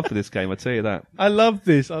a lot of love for this game, I tell you that. I love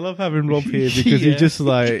this. I love having Rob here because Yeah. he just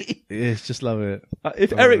like, yes, just love it.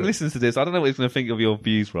 If Eric listens to this, I don't know what he's going to think of your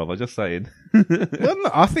views, Rob. I'm just saying. Well,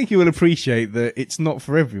 no, I think you will appreciate that it's not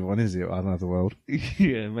for everyone, is it? Another world.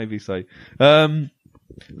 Yeah, maybe so.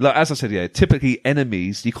 Like, as I said, yeah, typically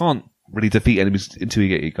enemies, you can't really defeat enemies until you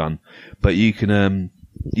get your gun, but you can,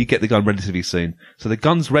 you get the gun relatively soon. So the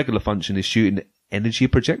gun's regular function is shooting energy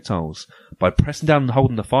projectiles. By pressing down and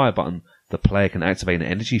holding the fire button, the player can activate an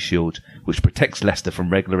energy shield, which protects Lester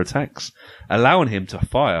from regular attacks, allowing him to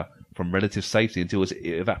fire from relative safety until it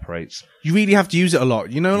evaporates. You really have to use it a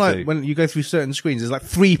lot. You know, You like do. when you go through certain screens, there's like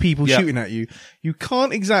 3 people Yeah. shooting at you. You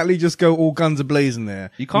can't exactly just go all guns ablazing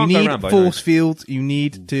there. You can't You go need around by force fields. You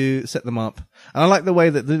need to set them up. And I like the way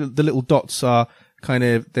that the little dots are kind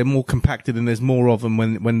of, they're more compacted and there's more of them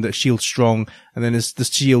when the shield's strong. And then as the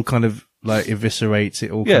shield kind of like eviscerates,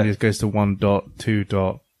 it all Yeah. kind of goes to 1 dot, 2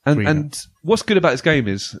 dot, 3 dot. And what's good about this game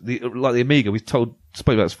is, like the Amiga, we spoke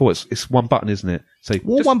about this before, it's one button, isn't it? So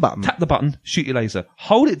Well, just one button. Tap the button, shoot your laser.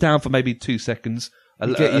 Hold it down for maybe 2 seconds.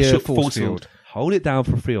 get your short force field. Hold it down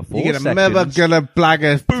for 3 or 4 You get a seconds. mega gonna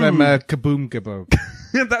blagger kaboom kaboom.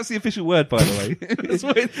 That's the official word, by the way.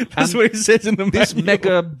 That's what it says in the This manual.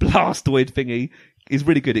 mega blastoid thingy is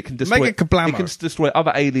really good. It can destroy. Mega kablamo. It can destroy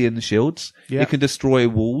other alien shields. Yeah. It can destroy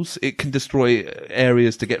walls. It can destroy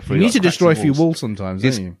areas to get through. You need like to cracks destroy a in few walls. walls sometimes,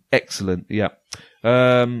 It's don't you? excellent. Yeah.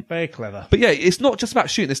 Very clever. But yeah, it's not just about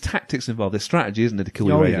shooting. There's tactics involved. There's strategy, isn't there, to kill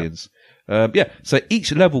your yeah. aliens? So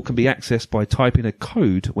each level can be accessed by typing a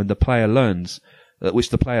code when the player learns, which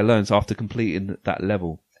the player learns after completing that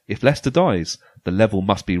level. If Lester dies, the level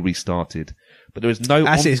must be restarted. But there is no.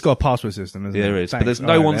 Actually, it's got a password system, isn't it? There is, but Thanks. there's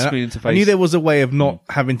no on-screen interface. I knew there was a way of not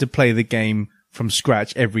having to play the game from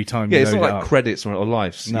scratch every time Yeah, you it's load not it like up. credits or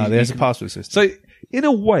lives. No, there's a password system. So in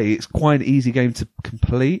a way, it's quite an easy game to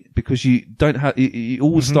complete because you don't have. You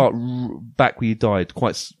always start back where you died,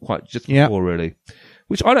 quite just before, really.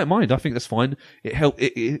 Which I don't mind. I think that's fine. It help.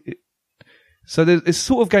 So there's this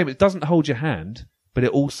sort of game. It doesn't hold your hand, but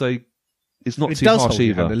it also is not It too does harsh hold your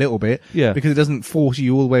either. hand a little bit, Yeah. because it doesn't force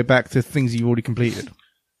you all the way back to things you've already completed.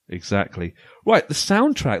 Exactly. Right, the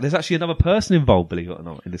soundtrack. There's actually another person involved, believe it or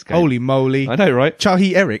not, in this game. Holy moly! I know, right?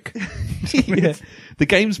 Chahi Eric. Yeah. The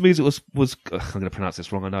game's music was I'm going to pronounce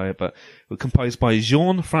this wrong, I know it, but was composed by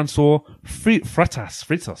Jean-Francois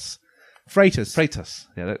Freitas. Freitas.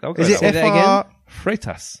 Yeah, I'll go Is with it that Say that F-R- again?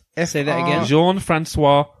 Freitas. Say that again.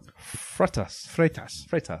 Jean-Francois Freitas.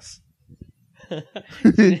 Freitas.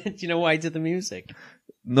 Do you know why I did the music?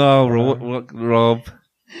 No, Rob.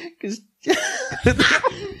 Because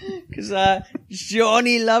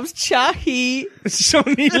Johnny loves Chahi.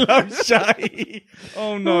 Johnny loves Chahi.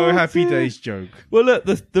 Oh no, Happy Days joke. Well, look,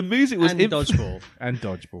 the music was And dodgeball. And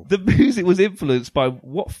Dodgeball. The music was influenced by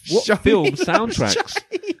what Johnny film loves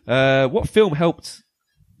soundtracks? What film helped?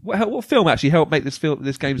 What film actually helped make this game?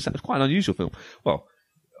 It's quite an unusual film. Well,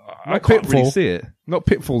 I Not can't Pitfall. really see it. Not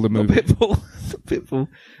Pitfall, the Not movie. Pitfall.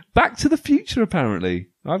 Back to the Future, apparently.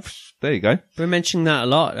 There you go. We're mentioning that a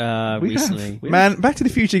lot recently. Man, Back to the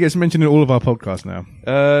Future gets mentioned in all of our podcasts now.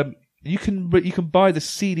 You can buy the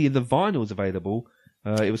CD and the vinyls available.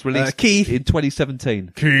 It was released Keith. in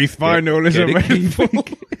 2017. Keith, vinyl is Get it, available.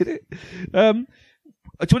 Get it. Do you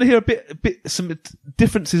want to hear some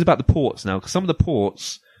differences about the ports now? Because some of the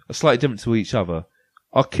ports are slightly different to each other.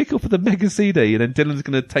 I'll kick off with the Mega CD, and then Dylan's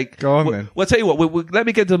going to take. Go on, then. Well, I'll tell you what. Let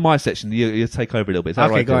me get to my section. You take over a little bit. Is that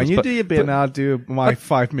Okay, right, go on. Dylan? You do your bit, and I'll do my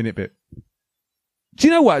 5-minute bit. Do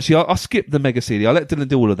you know what? Actually, I'll skip the Mega CD. I'll let Dylan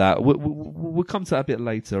do all of that. We'll come to that a bit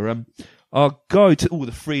later. I'll go to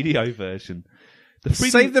the 3DO version. The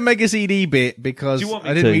 3D Save the Mega CD bit because Do you want me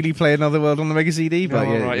I didn't to? really play Another World on the Mega CD. But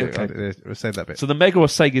Oh, yeah, right, yeah, okay. I'll save that bit. So the Mega or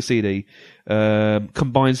Sega CD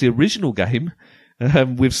combines the original game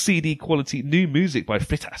with CD quality new music by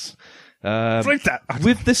Freitas.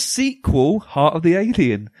 With the sequel, Heart of the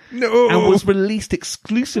Alien. No. And was released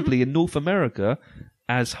exclusively in North America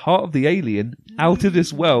as Heart of the Alien, Out of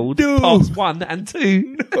This World, No. Parts 1 and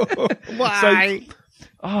 2. Why?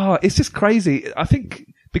 It's just crazy. I think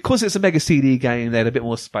because it's a Mega CD game, they had a bit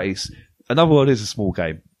more space. Another World is a small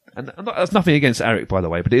game. And that's nothing against Eric, by the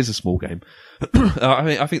way, but it is a small game.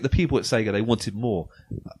 I think the people at Sega, they wanted more.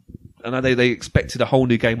 And they expected a whole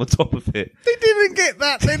new game on top of it. They didn't get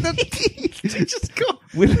that.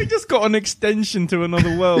 They just got an extension to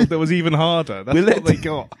Another World that was even harder. That's what they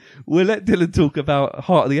got. We'll let Dylan talk about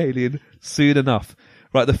Heart of the Alien soon enough.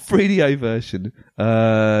 Right, the 3DO version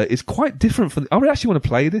is quite different from. I actually want to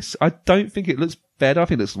play this. I don't think it looks better. I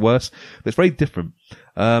think it looks worse. But it's very different.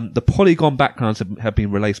 The polygon backgrounds have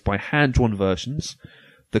been released by hand-drawn versions,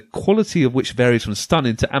 the quality of which varies from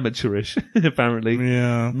stunning to amateurish, apparently.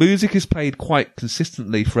 Yeah. Music is played quite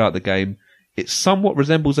consistently throughout the game. It somewhat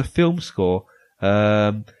resembles a film score.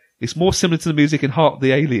 It's more similar to the music in Heart of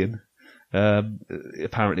the Alien,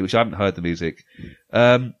 apparently, which I haven't heard the music.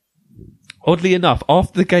 Oddly enough,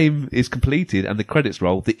 after the game is completed and the credits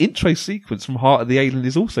roll, the intro sequence from Heart of the Alien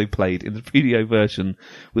is also played in the video version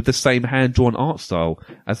with the same hand-drawn art style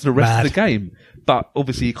as the rest of the game. But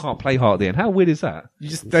obviously you can't play Heart of the Alien. How weird is that?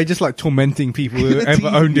 They're just like tormenting people who ever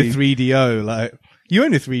owned a 3DO. Like, you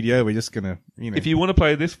own a 3DO, we're just gonna, If you want to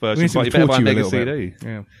play this version, we need to you better buy a torture you a Mega little CD. bit.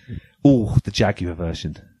 Yeah. Oh, the Jaguar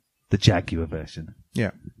version. The Jaguar version. Yeah.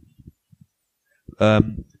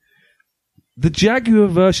 The Jaguar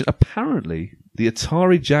version, apparently, the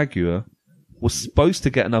Atari Jaguar was supposed to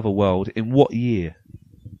get Another World in what year?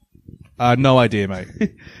 No idea, mate.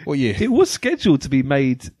 What year? It was scheduled to be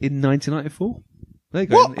made in 1994. There you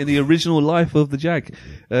go. What? In the original life of the Jag,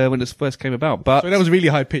 when it first came about. But So that was really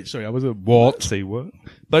high pitched. Sorry, I was a what? Say what?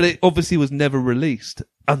 But it obviously was never released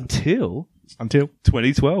until Until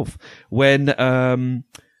 2012, when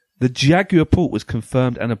the Jaguar port was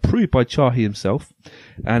confirmed and approved by Chahi himself,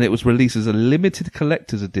 and it was released as a limited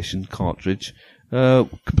collector's edition cartridge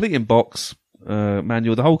Complete in box,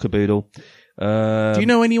 manual, the whole caboodle. Do you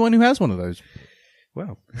know anyone who has one of those?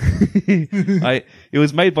 Well, it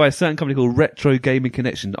was made by a certain company called Retrogaming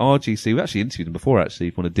Connection, RGC. We actually interviewed them before, actually,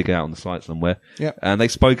 if you want to dig it out on the site somewhere. Yeah. And they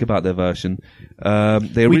spoke about their version. They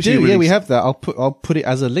We originally do, yeah, released, we have that. I'll put it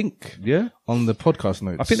as a link Yeah. on the podcast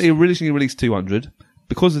notes. I think they originally released 200.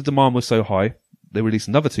 Because the demand was so high, they released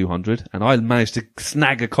another 200, and I managed to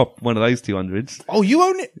snag one of those 200s. Oh, you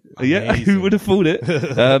own it? Yeah, who would have thought it?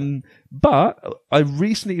 But I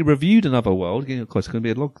recently reviewed Another World. Again, of course, it's going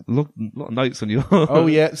to be a lot of notes on your. Oh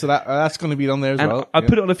yeah, so that's going to be on there as and well. I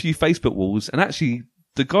put it on a few Facebook walls, and actually,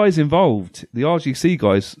 the guys involved, the RGC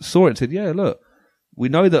guys, saw it and said, "Yeah, look, we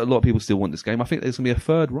know that a lot of people still want this game. I think there's going to be a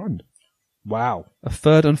third run, Wow. a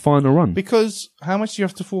third and final run." Because how much do you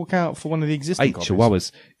have to fork out for one of the existing 8 copies?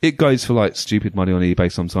 chihuahuas. It goes for like stupid money on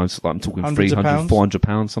eBay sometimes. Like I'm talking Hundreds of 300, pounds?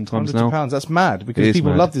 £400 sometimes Hundreds now. of pounds. That's mad because It is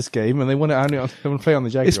people mad. love this game and they want to play on the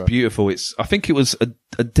Jaguar. It's beautiful. I think it was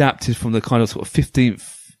adapted from the kind of sort of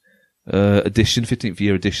 15th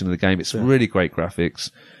year edition of the game. It's really great graphics.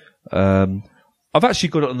 I've actually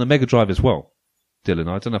got it on the Mega Drive as well, Dylan.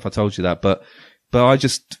 I don't know if I told you that, but I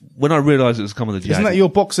just, when I realised it was coming on the Jag. Isn't that your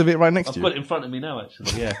box of it right next to I've you? got it in front of me now,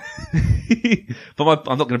 actually, yeah. But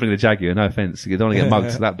I'm not going to bring the Jaguar, no offence. You don't want to get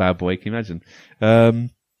mugged to that bad boy, can you imagine?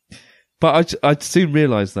 But I soon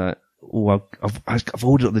realised that, I've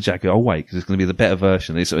ordered it on the Jaguar. I'll wait, because it's going to be the better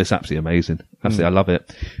version. It's absolutely amazing. Absolutely, I love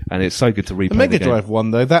it. And it's so good to replay The Mega game. Drive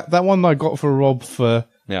one though, that one I got for Rob for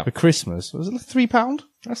Christmas, was it £3?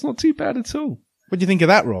 That's not too bad at all. What do you think of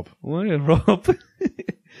that, Rob? Well, yeah, Rob.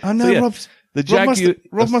 I know, So, yeah, Rob Jaguar.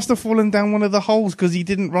 Rob must have fallen down one of the holes because he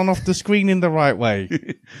didn't run off the screen in the right way.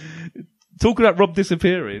 Talking about Rob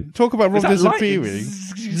disappearing. Talk about Rob that disappearing.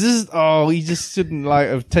 He just shouldn't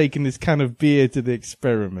have taken this can of beer to the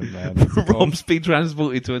experiment, man. Rob's been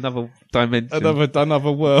transported to another dimension.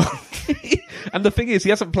 Another world. And the thing is, he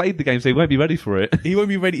hasn't played the game, so he won't be ready for it. He won't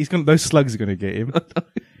be ready. Those slugs are going to get him. Well,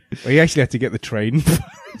 he actually had to get the train.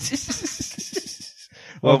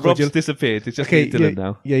 Well, God, Rob's disappeared. It's just me and Dylan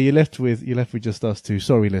now. Yeah, you're left with just us two.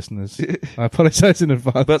 Sorry, listeners. I apologise in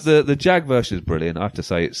advance. But the Jag version is brilliant. I have to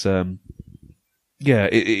say, it's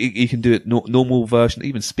you can do it normal version,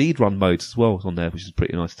 even speedrun modes as well on there, which is a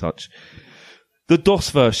pretty nice touch. The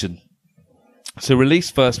DOS version. So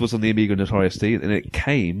release first was on the Amiga and Atari ST, and it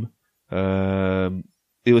came.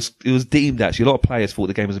 It was deemed actually. A lot of players thought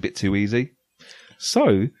the game was a bit too easy.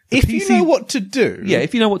 So if you know what to do,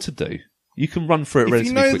 if you know what to do, you can run through it if relatively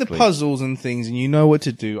you know quickly. the puzzles and things, and you know what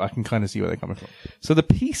to do, I can kind of see where they're coming from. So the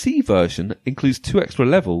PC version includes 2 extra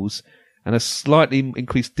levels and a slightly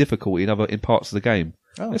increased difficulty in parts of the game.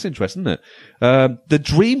 Oh. That's interesting, isn't it? The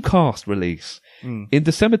Dreamcast release in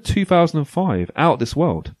December 2005, Out of This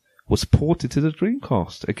World, was ported to the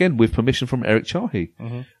Dreamcast, again with permission from Eric Chahi.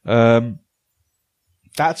 Mm-hmm.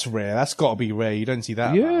 That's rare. That's got to be rare. You don't see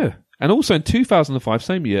that. Yeah. And also in 2005,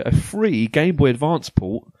 same year, a free Game Boy Advance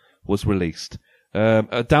port was released.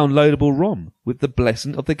 A downloadable ROM with the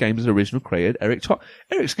blessing of the game's original creator, Eric Chahi.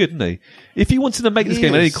 Eric's good, isn't he? If you wanted to make this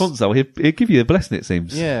game on any console, he'll give you a blessing, it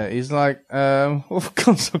seems. Yeah, he's like, what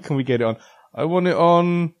console can we get it on? I want it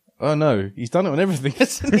on... Oh no, he's done it on everything,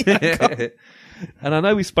 hasn't he? And I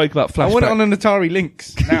know we spoke about Flashback. I want it on an Atari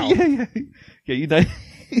Lynx now. yeah, you know.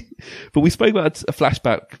 But we spoke about a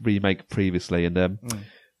Flashback remake previously, and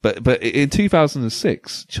but in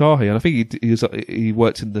 2006, Chahi, and I think he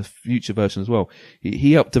worked in the future version as well.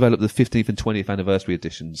 He helped develop the 15th and 20th anniversary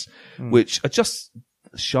editions, which are just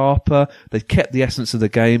sharper. They've kept the essence of the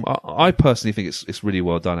game. I personally think it's really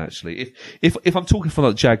well done. Actually, if I'm talking from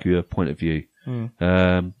the Jaguar point of view,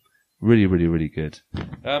 really, really, really good.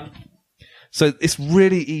 So it's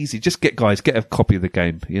really easy. Just get a copy of the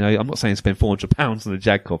game. You know, I'm not saying spend £400 on a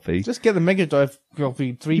Jag copy. Just get the Mega Drive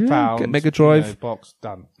copy, £3. Get Mega Drive box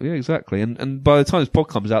done. Yeah, exactly. And by the time this pod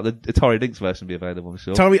comes out, the Atari Lynx version will be available, I'm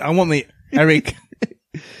sure. Atari, I want the Eric.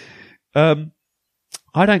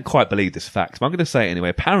 I don't quite believe this fact, but I'm going to say it anyway.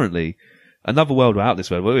 Apparently, Another World or Out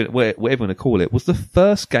This World, whatever you want to call it, was the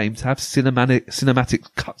first game to have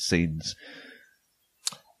cinematic cutscenes.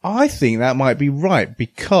 I think that might be right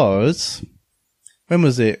because when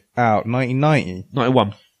was it out? 1990?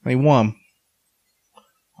 91.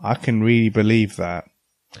 I can really believe that.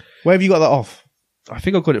 Where have you got that off? I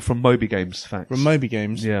think I got it from Moby Games Facts. From Moby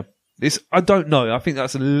Games? Yeah. I don't know. I think I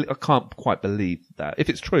can't quite believe that. If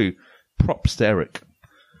it's true, props to Eric.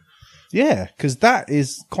 Yeah, because that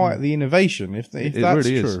is quite the innovation, if that's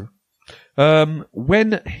really true.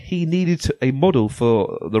 When he needed a model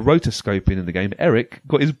for the rotoscoping in the game, Eric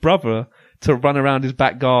got his brother to run around his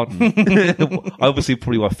back garden. Obviously,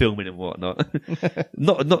 probably while filming and whatnot.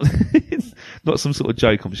 not not some sort of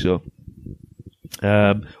joke, I'm sure.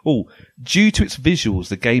 Due to its visuals,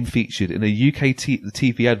 the game featured in a UK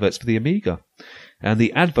TV adverts for the Amiga. And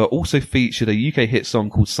the advert also featured a UK hit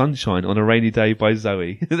song called Sunshine on a Rainy Day by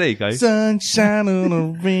Zoe. There you go. Sunshine on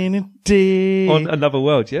a rainy day. On Another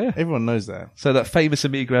World, yeah. Everyone knows that. So that famous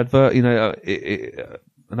Amiga advert,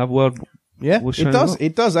 Another World. Yeah, it does.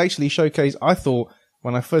 It does actually showcase. I thought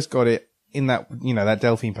when I first got it in that, that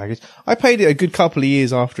Delphine package, I played it a good couple of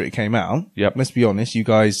years after it came out. Yep. Let's be honest, you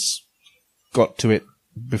guys got to it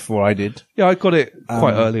before I did. Yeah, I got it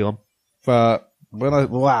quite early on. But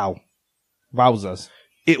wowzers.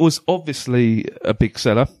 It was obviously a big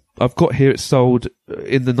seller. I've got here it sold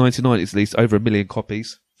in the 1990s at least over 1 million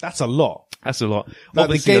copies. That's a lot. That's a lot.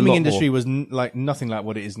 The gaming industry was nothing like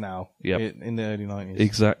what it is now. Yep. In the early 90s.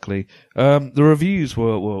 Exactly. The reviews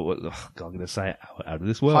were God, I'm going to say it out of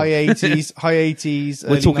this world. High 80s.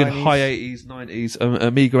 We're talking 90s. high 80s, 90s.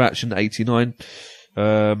 Amiga Action 89.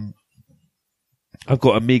 I've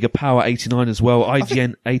got Amiga Power 89 as well.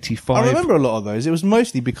 IGN 85. I remember a lot of those. It was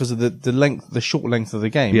mostly because of the short length of the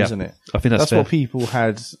game, isn't it? I think that's fair. what people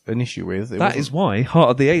had an issue with. That is why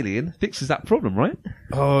Heart of the Alien fixes that problem, right?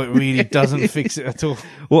 Oh, it really doesn't fix it at all.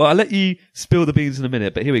 Well, I'll let you spill the beans in a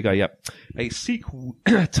minute, but here we go, yeah. A sequel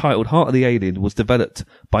titled Heart of the Alien was developed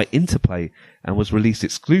by Interplay and was released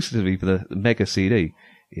exclusively for the Mega CD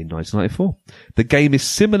in 1994. The game is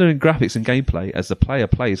similar in graphics and gameplay as the player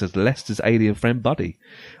plays as Lester's alien friend Buddy.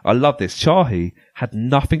 I love this. Chahi had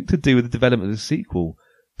nothing to do with the development of the sequel,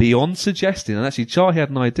 beyond suggesting, and actually Chahi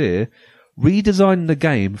had an idea, redesigning the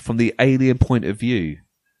game from the alien point of view.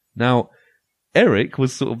 Now, Eric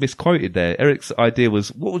was sort of misquoted there. Eric's idea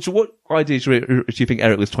was, what idea do you think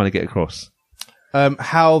Eric was trying to get across?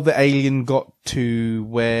 How the alien got to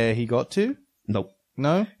where he got to? Nope.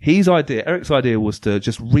 No? Eric's idea was to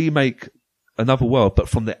just remake Another World, but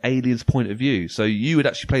from the alien's point of view. So you would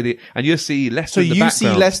actually play and you'll see Lester in the background. So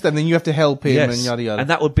you see Lester and then you have to help him and yada yada. And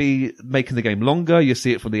that would be making the game longer. You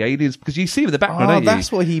see it from the aliens because you see him in the background, don't you?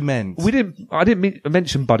 That's what he meant. I didn't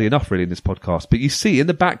mention Buddy enough really in this podcast, but you see in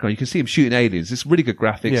the background, you can see him shooting aliens. It's really good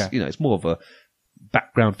graphics. Yeah. It's more of a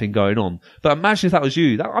background thing going on. But imagine if that was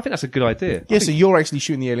you. I think that's a good idea. Yeah, so you're actually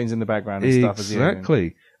shooting the aliens in the background and stuff as the alien.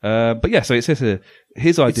 Exactly. But yeah, so it says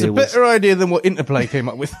his idea was... It's a better idea than what Interplay came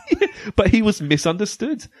up with. But he was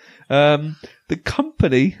misunderstood. The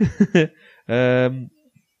company... do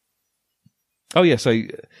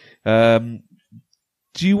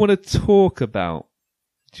you want to talk about...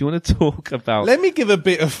 Let me give a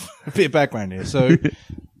bit of background here. So,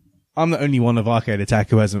 I'm the only one of Arcade Attack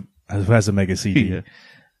who has a Mega CD.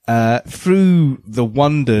 Yeah. Through the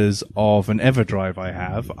wonders of an EverDrive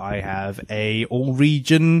I have a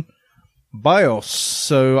all-region BIOS,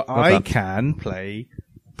 so I can play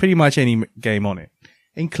pretty much any game on it,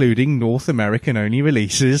 including North American-only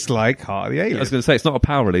releases like Heart of the Alien. I was going to say, it's not a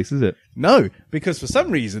PAL release, is it? No, because for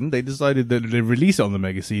some reason they decided that they'd release it on the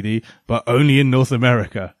Mega CD, but only in North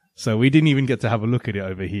America, so we didn't even get to have a look at it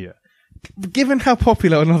over here. Given how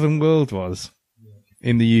popular Another World was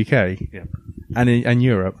in the UK and in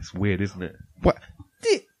Europe. It's weird, isn't it? What?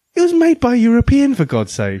 It was made by a European, for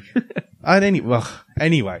God's sake.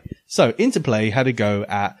 Anyway. So, Interplay had a go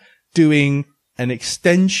at doing an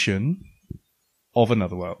extension of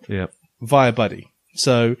Another World via Buddy.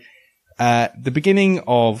 So, the beginning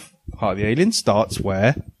of Heart of the Alien starts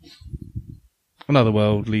where Another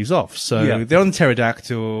World leaves off. So, they're on the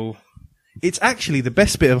pterodactyl. It's actually the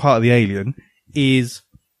best bit of Heart of the Alien is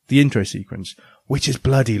the intro sequence, which is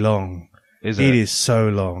bloody long. Is it? It is so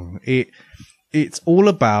long. It's all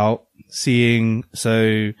about seeing,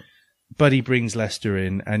 so Buddy brings Lester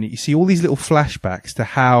in and you see all these little flashbacks to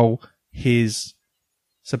how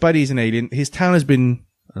so Buddy's an alien, his town has been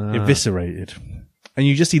eviscerated. And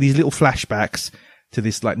you just see these little flashbacks to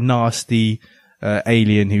this like nasty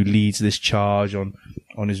alien who leads this charge on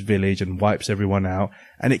his village and wipes everyone out.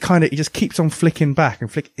 And it just keeps on flicking back and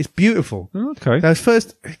it's beautiful. Okay.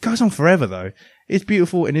 It goes on forever though. It's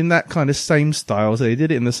beautiful and in that kind of same style. So they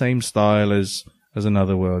did it in the same style as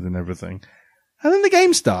Another World and everything. And then the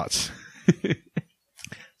game starts.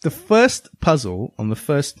 The first puzzle on the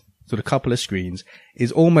first sort of couple of screens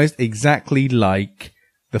is almost exactly like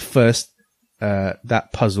the first, that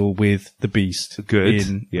puzzle with the beast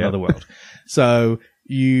in Another World. So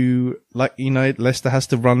Lester has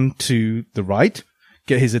to run to the right,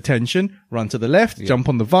 get his attention, run to the left, jump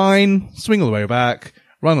on the vine, swing all the way back,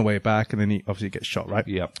 run away back, and then he obviously gets shot, right?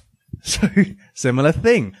 Yep. So, similar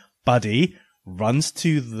thing. Buddy runs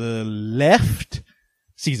to the left,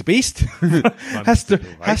 sees a beast, has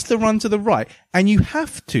to run to the right, and you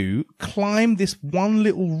have to climb this one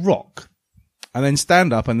little rock, and then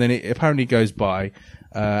stand up, and then it apparently goes by,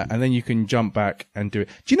 and then you can jump back and do it.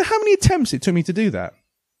 Do you know how many attempts it took me to do that?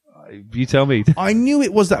 You tell me. I knew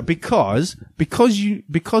it was that because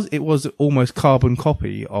it was almost carbon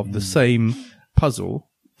copy of the same puzzle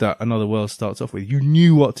that Another World starts off with. You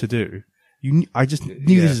knew what to do. I just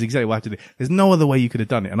knew this is exactly what I had to do. There's no other way you could have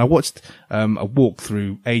done it. And I watched a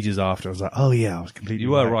walkthrough ages after. I was like, oh yeah, I was completely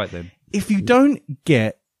You were right then. If you don't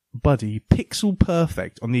get Buddy pixel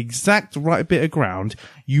perfect on the exact right bit of ground,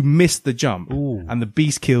 you miss the jump. Ooh. And the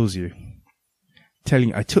beast kills you. Telling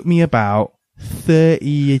you, it took me about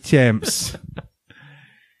 30 attempts.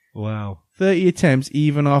 Wow. 30 attempts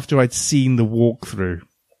even after I'd seen the walkthrough.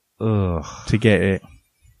 Ugh. To get it.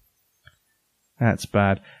 That's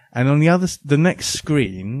bad. And on the next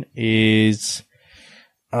screen is,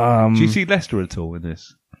 do you see Lester at all in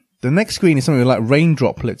this? The next screen is something like rain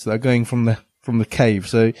droplets that are going from the cave.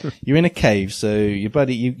 So you're in a cave. So your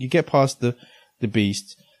buddy, you get past the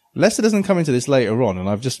beast. Lester doesn't come into this later on, and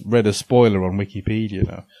I've just read a spoiler on Wikipedia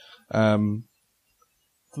now.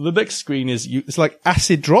 So the next screen is it's like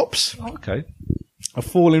acid drops. Oh, okay. Are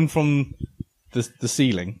falling from the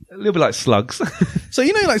ceiling. A little bit like slugs. So,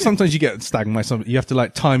 you know, like sometimes you get stalagmites, you have to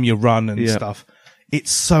like time your run and stuff. It's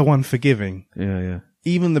so unforgiving. Yeah.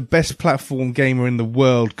 Even the best platform gamer in the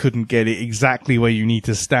world couldn't get it exactly where you need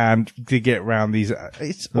to stand to get around these.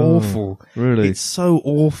 It's awful. Really? It's so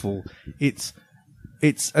awful.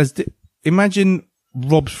 Imagine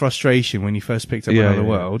Rob's frustration when he first picked up Another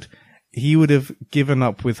World. He would have given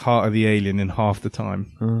up with Heart of the Alien in half the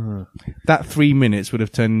time. That 3 minutes would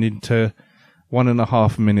have turned into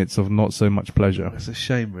 1.5 minutes of not so much pleasure. It's a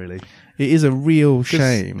shame, really. It is a real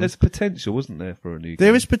shame. There's potential, wasn't there, for a new game?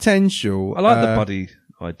 There is potential. I like the buddy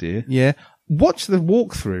idea. Yeah. Watch the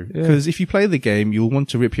walkthrough, because if you play the game, you'll want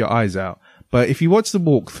to rip your eyes out. But if you watch the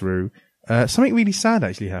walkthrough, something really sad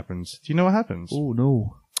actually happens. Do you know what happens? Oh,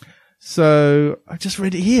 no. So, I just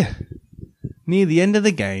read it here. Near the end of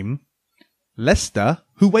the game, Lester,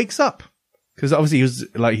 who wakes up, because obviously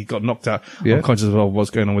he got knocked out unconscious of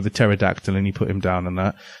what's going on with the pterodactyl, and he put him down and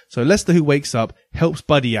that. So Lester, who wakes up, helps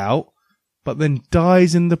Buddy out, but then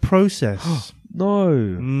dies in the process.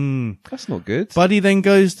 No. That's not good. Buddy then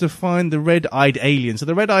goes to find the red-eyed alien. So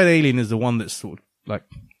the red-eyed alien is the one that's sort of like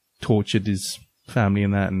tortured his family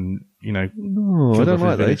and that, and, you know. No, I don't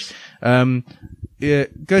like this.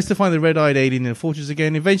 Goes to find the red-eyed alien in the fortress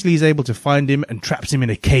again. Eventually he's able to find him and traps him in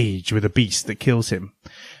a cage with a beast that kills him.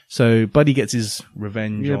 So Buddy gets his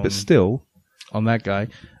revenge but still on that guy.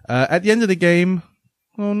 At the end of the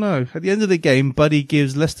game, Buddy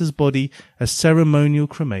gives Lester's body a ceremonial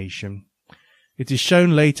cremation. It is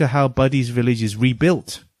shown later how Buddy's village is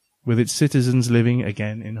rebuilt, with its citizens living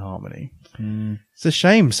again in harmony. It's a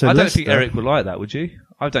shame. So I don't think Eric would like that, would you?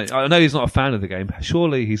 I know he's not a fan of the game.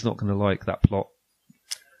 Surely he's not going to like that plot.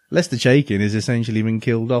 Lester Chaikin has essentially been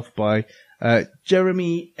killed off by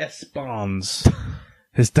Jeremy S. Barnes.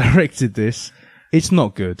 Has directed this. It's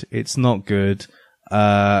not good.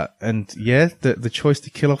 And yeah, the choice to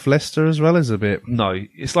kill off Lester as well is a bit. No,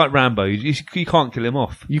 it's like Rambo. You can't kill him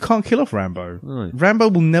off. You can't kill off Rambo. No. Rambo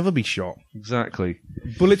will never be shot. Exactly.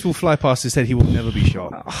 Bullets will fly past his head. He will never be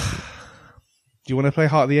shot. Do you want to play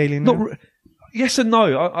Heart of the Alien now? Yes and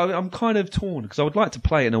no. I'm kind of torn because I would like to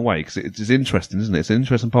play it in a way because it's interesting, isn't it? It's an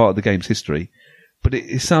interesting part of the game's history, but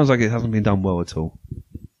it sounds like it hasn't been done well at all.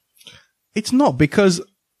 It's not, because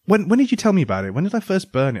when did you tell me about it? When did I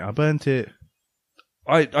first burn it? I burnt it.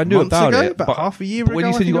 I knew about it, about half a year ago. When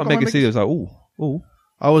you said you got a Mega CD, I was like, oh.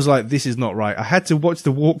 I was like, this is not right. I had to watch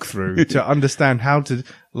the walkthrough to understand how to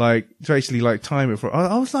actually time it for.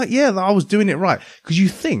 I was like, yeah, I was doing it right, because you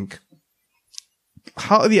think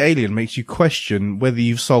Heart of the Alien makes you question whether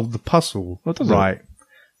you've solved the puzzle right,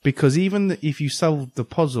 because even if you solve the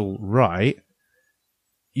puzzle right,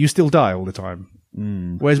 you still die all the time.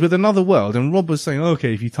 Whereas with Another World, and Rob was saying,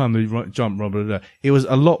 okay, if you time the jump, blah, blah, blah, it was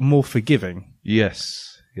a lot more forgiving.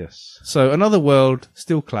 Yes. So Another World,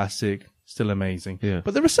 still classic, still amazing. Yeah.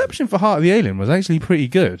 But the reception for Heart of the Alien was actually pretty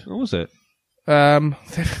good. What was it?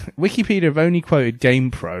 Wikipedia have only quoted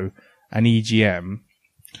GamePro and EGM.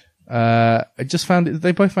 I just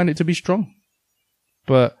they both found it to be strong.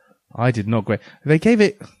 But I did not great. They gave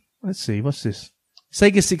it, let's see, what's this?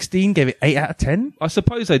 Sega 16 gave it 8 out of 10. I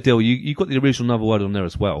suppose they do. You got the original Another World on there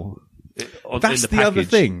as well. That's the other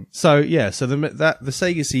thing. So yeah, the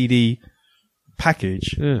Sega CD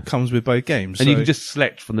package comes with both games. And you can just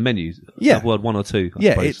select from the menus. World 1 or 2. I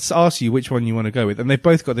suppose. It's asks you which one you want to go with. And they've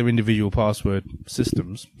both got their individual password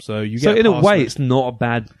systems. So you get in a way, it's not a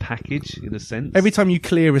bad package in a sense. Every time you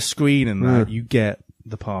clear a screen and that, you get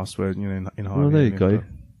the password, in Harmony. Well, there you go.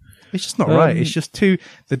 It's just not right. It's just the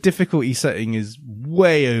difficulty setting is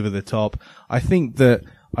way over the top. I think that,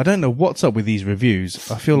 I don't know what's up with these reviews.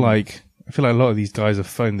 I feel like a lot of these guys have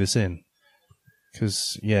phoned this in.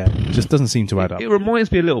 Because, it just doesn't seem to add up. It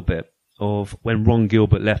reminds me a little bit of when Ron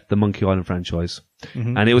Gilbert left the Monkey Island franchise.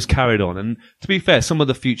 Mm-hmm. And it was carried on. And to be fair, some of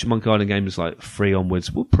the future Monkey Island games, like 3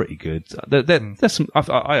 onwards, were pretty good. There's some,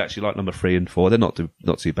 I actually like number 3 and 4. They're not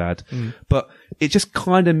too bad. But it just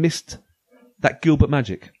kind of missed that Gilbert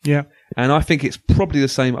magic. Yeah. And I think it's probably the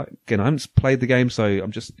same. Again, I haven't played the game, so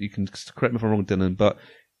you can correct me if I'm wrong, Dylan, but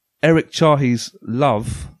Eric Chahi's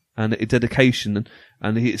love and dedication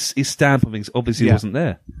and his stamp on things obviously wasn't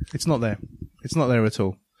there. It's not there. It's not there at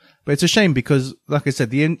all. But it's a shame because, like I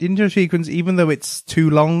said, the intro sequence, even though it's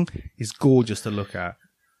too long, is gorgeous to look at.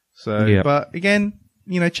 So, but again,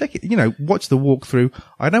 check it, watch the walkthrough.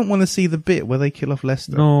 I don't want to see the bit where they kill off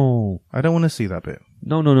Lester. No. I don't want to see that bit.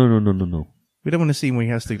 No. We don't want to see him where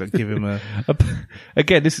he has to give him a...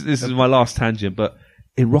 Again, this is my last tangent, but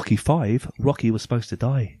in Rocky 5, Rocky was supposed to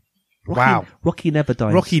die. Rocky never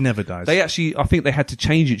dies. Rocky never dies. They actually, I think they had to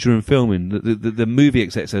change it during filming. The movie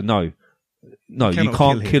exec said, no, you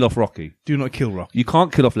can't kill off Rocky. Do not kill Rocky. You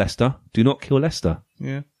can't kill off Lester. Do not kill Lester.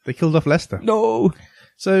 Yeah. They killed off Lester. No.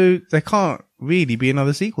 So there can't really be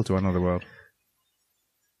another sequel to Another World.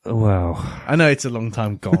 Well, I know it's a long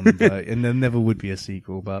time gone, and there never would be a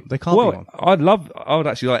sequel, but they can't be one. I would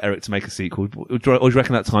actually like Eric to make a sequel. Or do you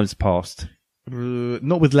reckon that time's passed?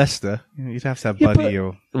 Not with Lester. You'd have to have Buddy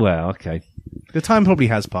or... Well, okay. The time probably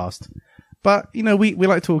has passed. But, we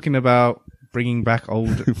like talking about bringing back old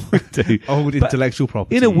intellectual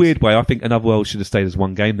property. In a weird way, I think Another World should have stayed as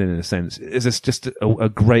one game then, in a sense. It's just a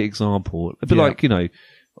great example. A bit like,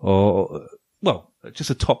 just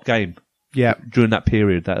a top game. Yeah. During that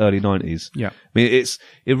period, that early 90s. Yeah. I mean, it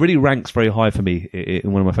really ranks very high for me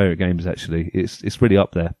in one of my favourite games, actually. It's really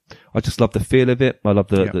up there. I just love the feel of it. I love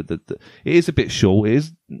it is a bit short. It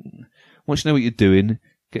is, once you know what you're doing,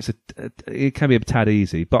 it can be a tad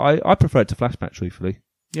easy, but I prefer it to Flashback, truthfully.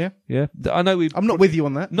 Yeah. Yeah. I know I'm not with you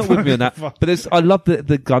on that. Not with me on that. But I love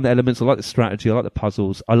the gun elements. I like the strategy. I like the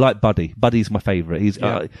puzzles. I like Buddy. Buddy's my favourite. He's,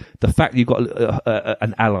 the fact you've got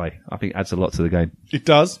an ally, I think adds a lot to the game. It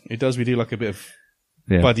does. We do like a bit of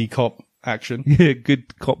buddy cop action. Yeah.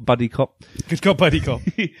 Good cop, buddy cop. Good cop, buddy cop.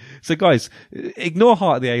 So guys, ignore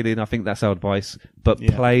Heart of the Alien. I think that's our advice, but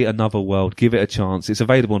play Another World. Give it a chance. It's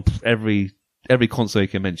available on every console you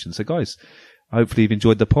can mention. So guys, hopefully you've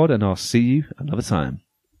enjoyed the pod and I'll see you another time.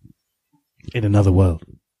 In another world.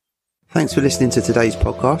 Thanks for listening to today's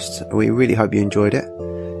podcast. We really hope you enjoyed it.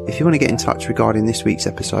 If you want to get in touch regarding this week's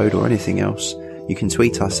episode or anything else, you can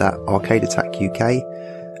tweet us at Arcade Attack UK,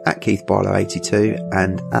 at Keith Barlow 82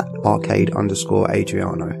 and at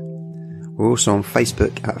Arcade_Adriano. We're also on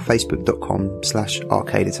Facebook at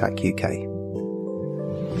facebook.com/Arcade Attack UK.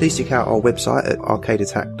 Please check out our website at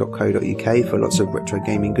arcadeattack.co.uk for lots of retro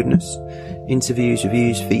gaming goodness, interviews,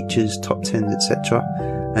 reviews, features, top 10s, etc.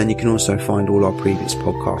 And you can also find all our previous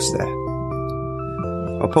podcasts there.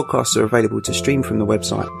 Our podcasts are available to stream from the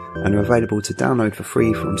website and are available to download for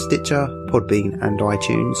free from Stitcher, Podbean and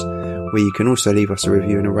iTunes, where you can also leave us a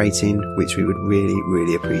review and a rating, which we would really,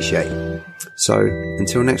 really appreciate. So,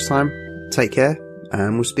 until next time, take care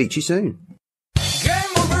and we'll speak to you soon.